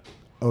 Yeah.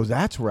 Oh,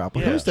 that's Ralph. But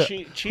Yeah, who's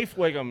the Chief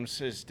Wiggum's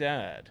his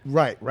dad.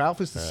 right?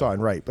 Ralph is the son,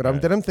 right? But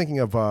Right. then I'm thinking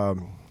of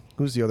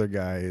who's the other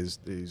guy?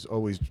 Is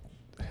always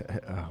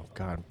oh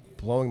God,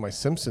 blowing my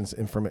Simpsons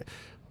information.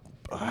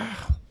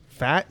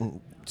 Fat and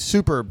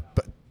super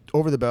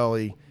over the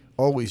belly,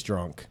 always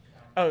drunk.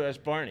 Oh, that's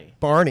Barney.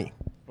 Barney.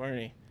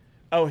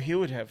 Oh, he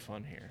would have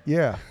fun here.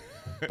 Yeah,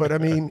 but I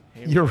mean,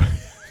 you're.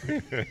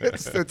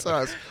 It's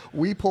us.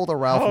 We pulled a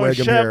Ralph Oh Wiggum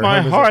shit! here. My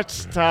Homer's heart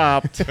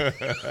stopped.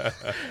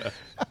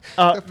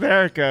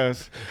 There it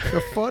goes.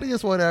 The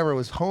funniest one ever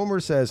was Homer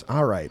says,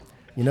 "All right,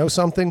 you know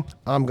something?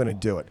 I'm going to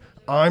do it.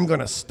 I'm going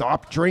to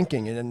stop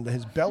drinking." And then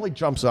his belly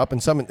jumps up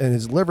and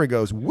his liver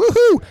goes,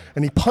 "Woohoo!"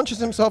 And he punches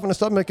himself in the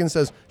stomach and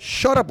says,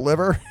 "Shut up,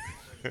 liver."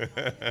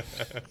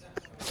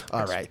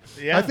 All right.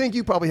 Yeah. I think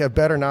you probably have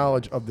better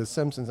knowledge of The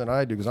Simpsons than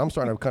I do because I'm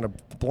starting to kind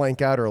of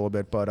blank out a little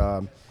bit. But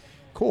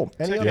cool.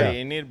 It's Any okay. other,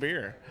 You need a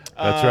beer.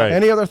 That's right.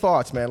 any other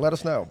thoughts, man? Let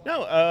us know.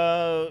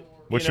 No.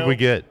 What should we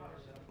get?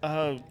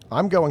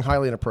 I'm going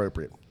highly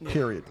inappropriate.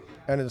 Period.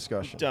 End of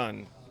discussion.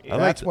 Done.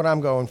 That's what I'm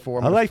going for.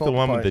 I'm I gonna like the fill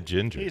one with pint. the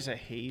ginger. He's a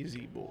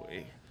hazy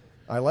boy.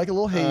 I like a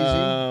little hazy.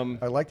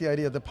 I like the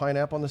idea of the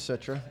pineapple and the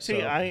citra. See,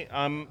 so.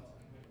 I'm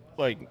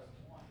like,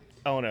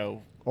 I don't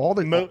know. All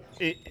the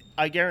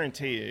I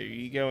guarantee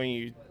you go and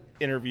you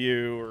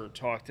interview or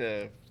talk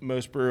to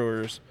most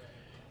brewers,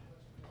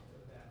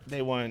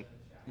 they want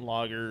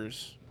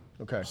lagers,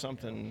 Okay.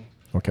 something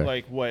Okay.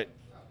 like what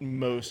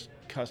most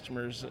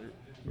customers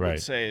Right.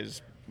 would say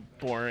is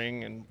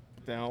boring, and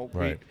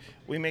Right.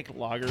 we make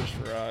lagers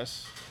for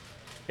us.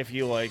 If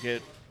you like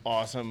it,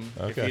 awesome.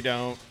 If Okay. you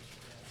don't,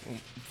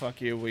 fuck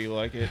you. We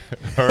like it.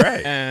 All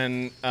right.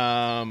 And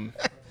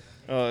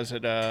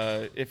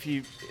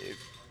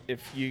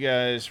if you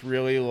guys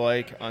really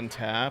like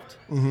Untapped,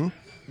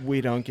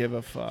 we don't give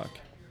a fuck.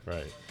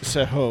 Right.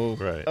 So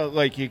Right.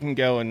 like you can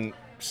go and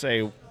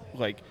say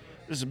like,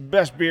 this is the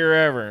best beer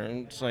ever,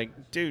 and it's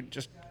like, dude,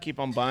 just keep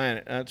on buying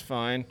it. That's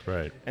fine.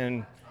 Right.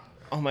 And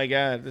oh my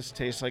God, this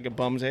tastes like a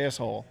bum's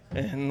asshole,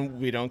 and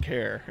we don't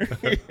care.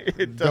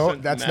 It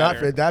doesn't That's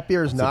matter. not that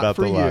beer is not about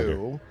for the you.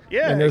 lager.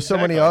 Yeah, and there's so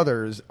many exactly.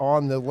 others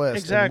on the list.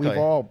 Exactly. And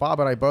we've all, Bob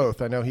and I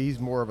both. I know he's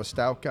more of a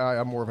stout guy.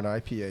 I'm more of an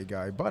IPA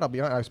guy. But I'll be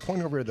honest, I was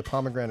pointing over at the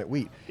pomegranate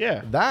wheat.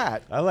 Yeah.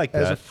 That I like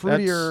as that. a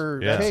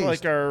fruitier That's taste.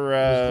 That's like our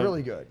was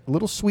really good. A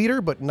little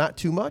sweeter, but not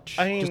too much.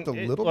 I mean, just a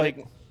it, little like,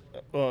 bit.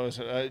 Well,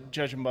 so,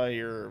 judging by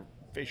your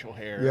facial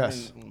hair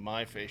Yes. and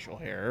my facial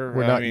hair,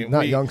 We're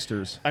not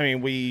youngsters. I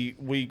mean,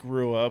 we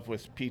grew up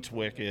with Pete's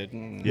Wicked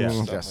and Yes.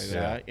 stuff Yes. like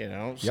that, you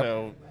know. Yep.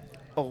 So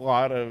a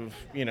lot of,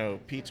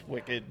 Pete's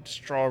Wicked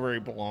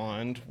Strawberry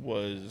Blonde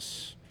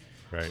was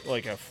Right.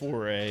 like a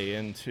foray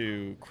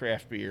into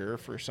craft beer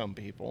for some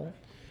people.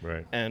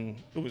 Right. And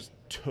it was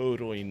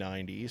totally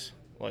 90s.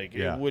 Like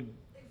Yeah. it would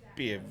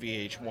be a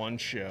VH1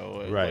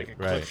 show, Right, like a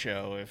clip right.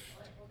 show.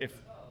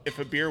 If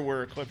a beer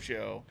were a clip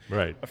show,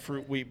 Right. a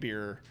fruit wheat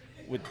beer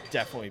would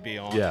definitely be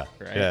on. Yeah.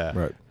 Right. Yeah.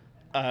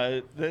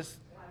 Right.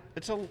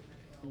 It's a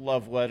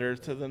love letter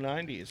to the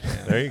 90s,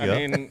 man. There you go.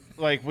 I mean,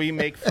 like we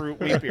make fruit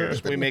wheat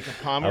beers. We make a I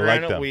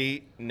pomegranate like them.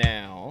 wheat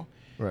now.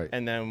 Right.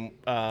 And then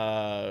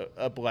a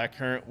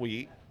blackcurrant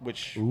wheat,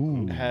 which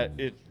had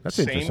That's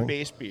same interesting.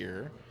 base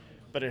beer,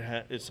 but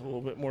it's a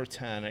little bit more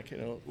tannic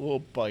and a little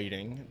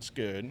biting. It's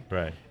good.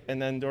 Right.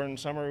 And then during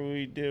the summer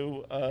we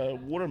do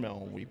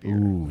watermelon wheat beer.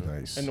 Ooh,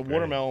 nice. And the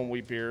watermelon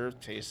wheat beer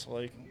tastes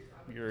like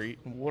you're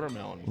eating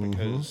watermelon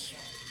because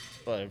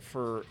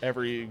for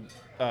every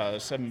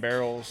 7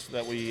 barrels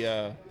that we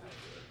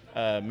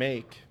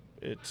make,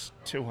 it's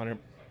 200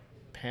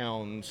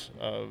 pounds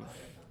of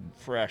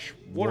fresh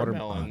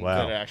watermelon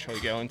Wow. that actually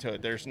go into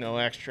it. There's no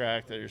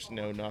extract. There's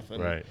no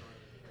nothing. Right.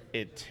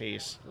 It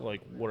tastes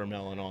like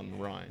watermelon on the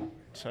rind.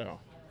 So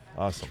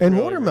Awesome. And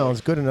really,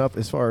 watermelon's good enough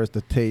as far as the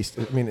taste.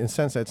 I mean, in the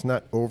sense that it's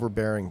not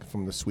overbearing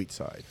from the sweet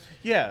side.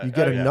 yeah, You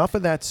get yeah. enough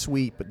of that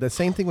sweet, but the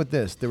same thing with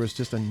this. There was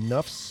just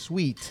enough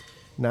sweet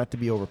not to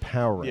be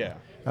overpowering. Yeah.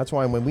 That's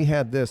why when we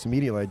had this,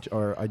 immediately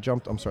I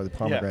jumped. I'm sorry, the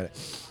pomegranate.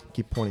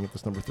 Keep pointing at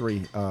this number 3.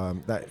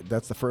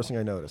 That's the first thing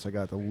I noticed. I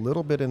got a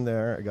little bit in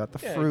there. I got the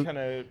Yeah, fruit,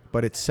 kinda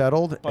but it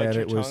settled bite and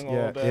your it was tongue a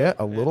little bit.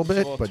 a little It's bit,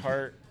 little but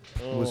tart.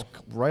 it was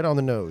right on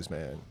the nose,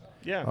 man.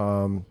 Yeah.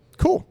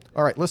 Cool.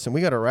 All right, listen,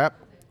 we got to wrap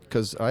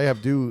because I have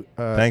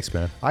Thanks,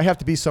 man. I have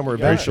to be somewhere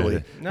got it. eventually.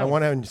 Appreciate it. No. I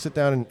want to sit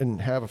down and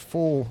have a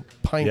full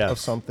pint Yes. of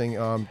something.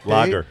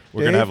 Lager.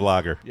 We're going to Dave- have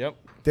lager. Yep.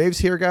 Dave's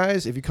here,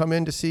 guys. If you come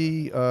in to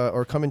see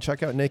or come and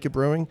check out Naked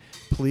Brewing,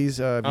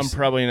 please. I'm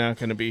probably not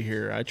going to be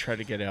here. I try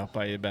to get out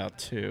by about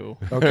 2.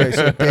 Okay,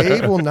 so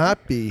Dave will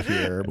not be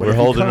here. But We're if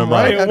you holding come him up.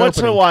 I right mean, at once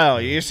in a opening, while,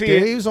 you see,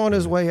 Dave's on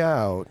his way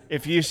out.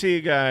 if you see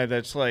a guy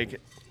that's like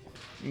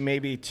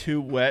maybe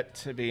too wet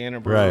to be in a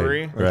Right.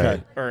 brewery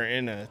Right. or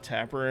in a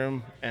tap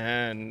room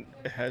and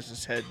has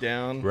his head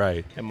down,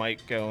 Right. and might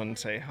go and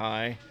say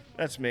hi,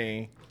 that's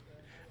me.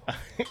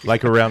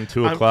 Like around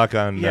 2 I'm- o'clock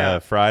on yeah.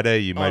 Friday,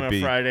 you On might a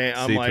be Friday,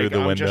 I'm see like, through the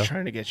I'm window. just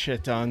trying to get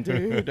shit done,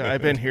 dude.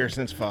 I've been here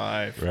since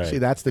 5. Right. See,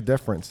 that's the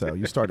difference, though.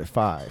 You start at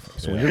 5.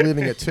 So when you're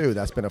leaving at 2,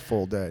 that's been a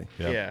full day.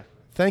 Yep. Yeah.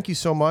 thank you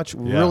so much.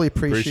 Yeah, Really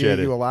appreciate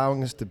it. you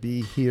allowing us to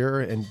be here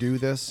and do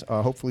this.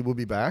 Hopefully we'll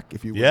be back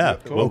if you Yeah,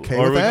 were okay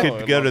or with we that.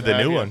 could go to the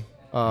new one,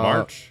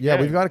 March. Yeah,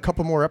 we've got a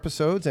couple more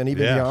episodes, and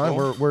even Yeah. beyond,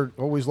 Cool. we're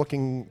always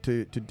looking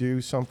to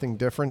do something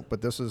different.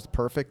 But this is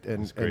perfect,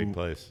 and It's a great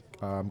place.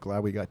 I'm glad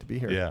we got to be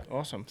here. Yeah.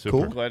 Awesome. Super.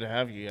 Cool. Glad to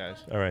have you guys.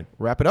 All right.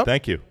 Wrap it up.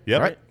 Thank you. Yep.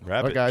 All right. Wrap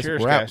All right, it. guys.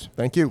 Cheers, we're out. guys.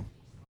 Thank you.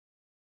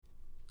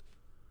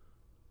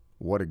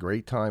 What a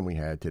great time we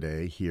had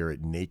today here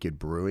at Naked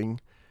Brewing.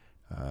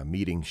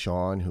 Meeting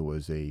Sean, who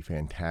was a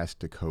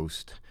fantastic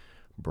host,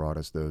 brought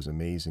us those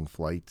amazing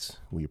flights.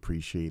 We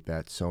appreciate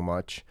that so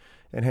much.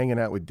 And hanging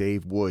out with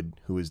Dave Wood,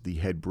 who is the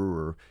head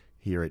brewer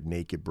here at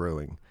Naked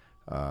Brewing.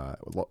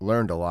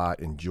 Learned a lot,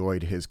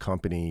 enjoyed his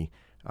company,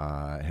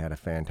 had a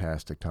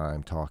fantastic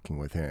time talking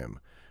with him.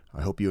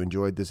 I hope you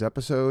enjoyed this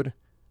episode.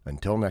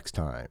 Until next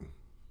time.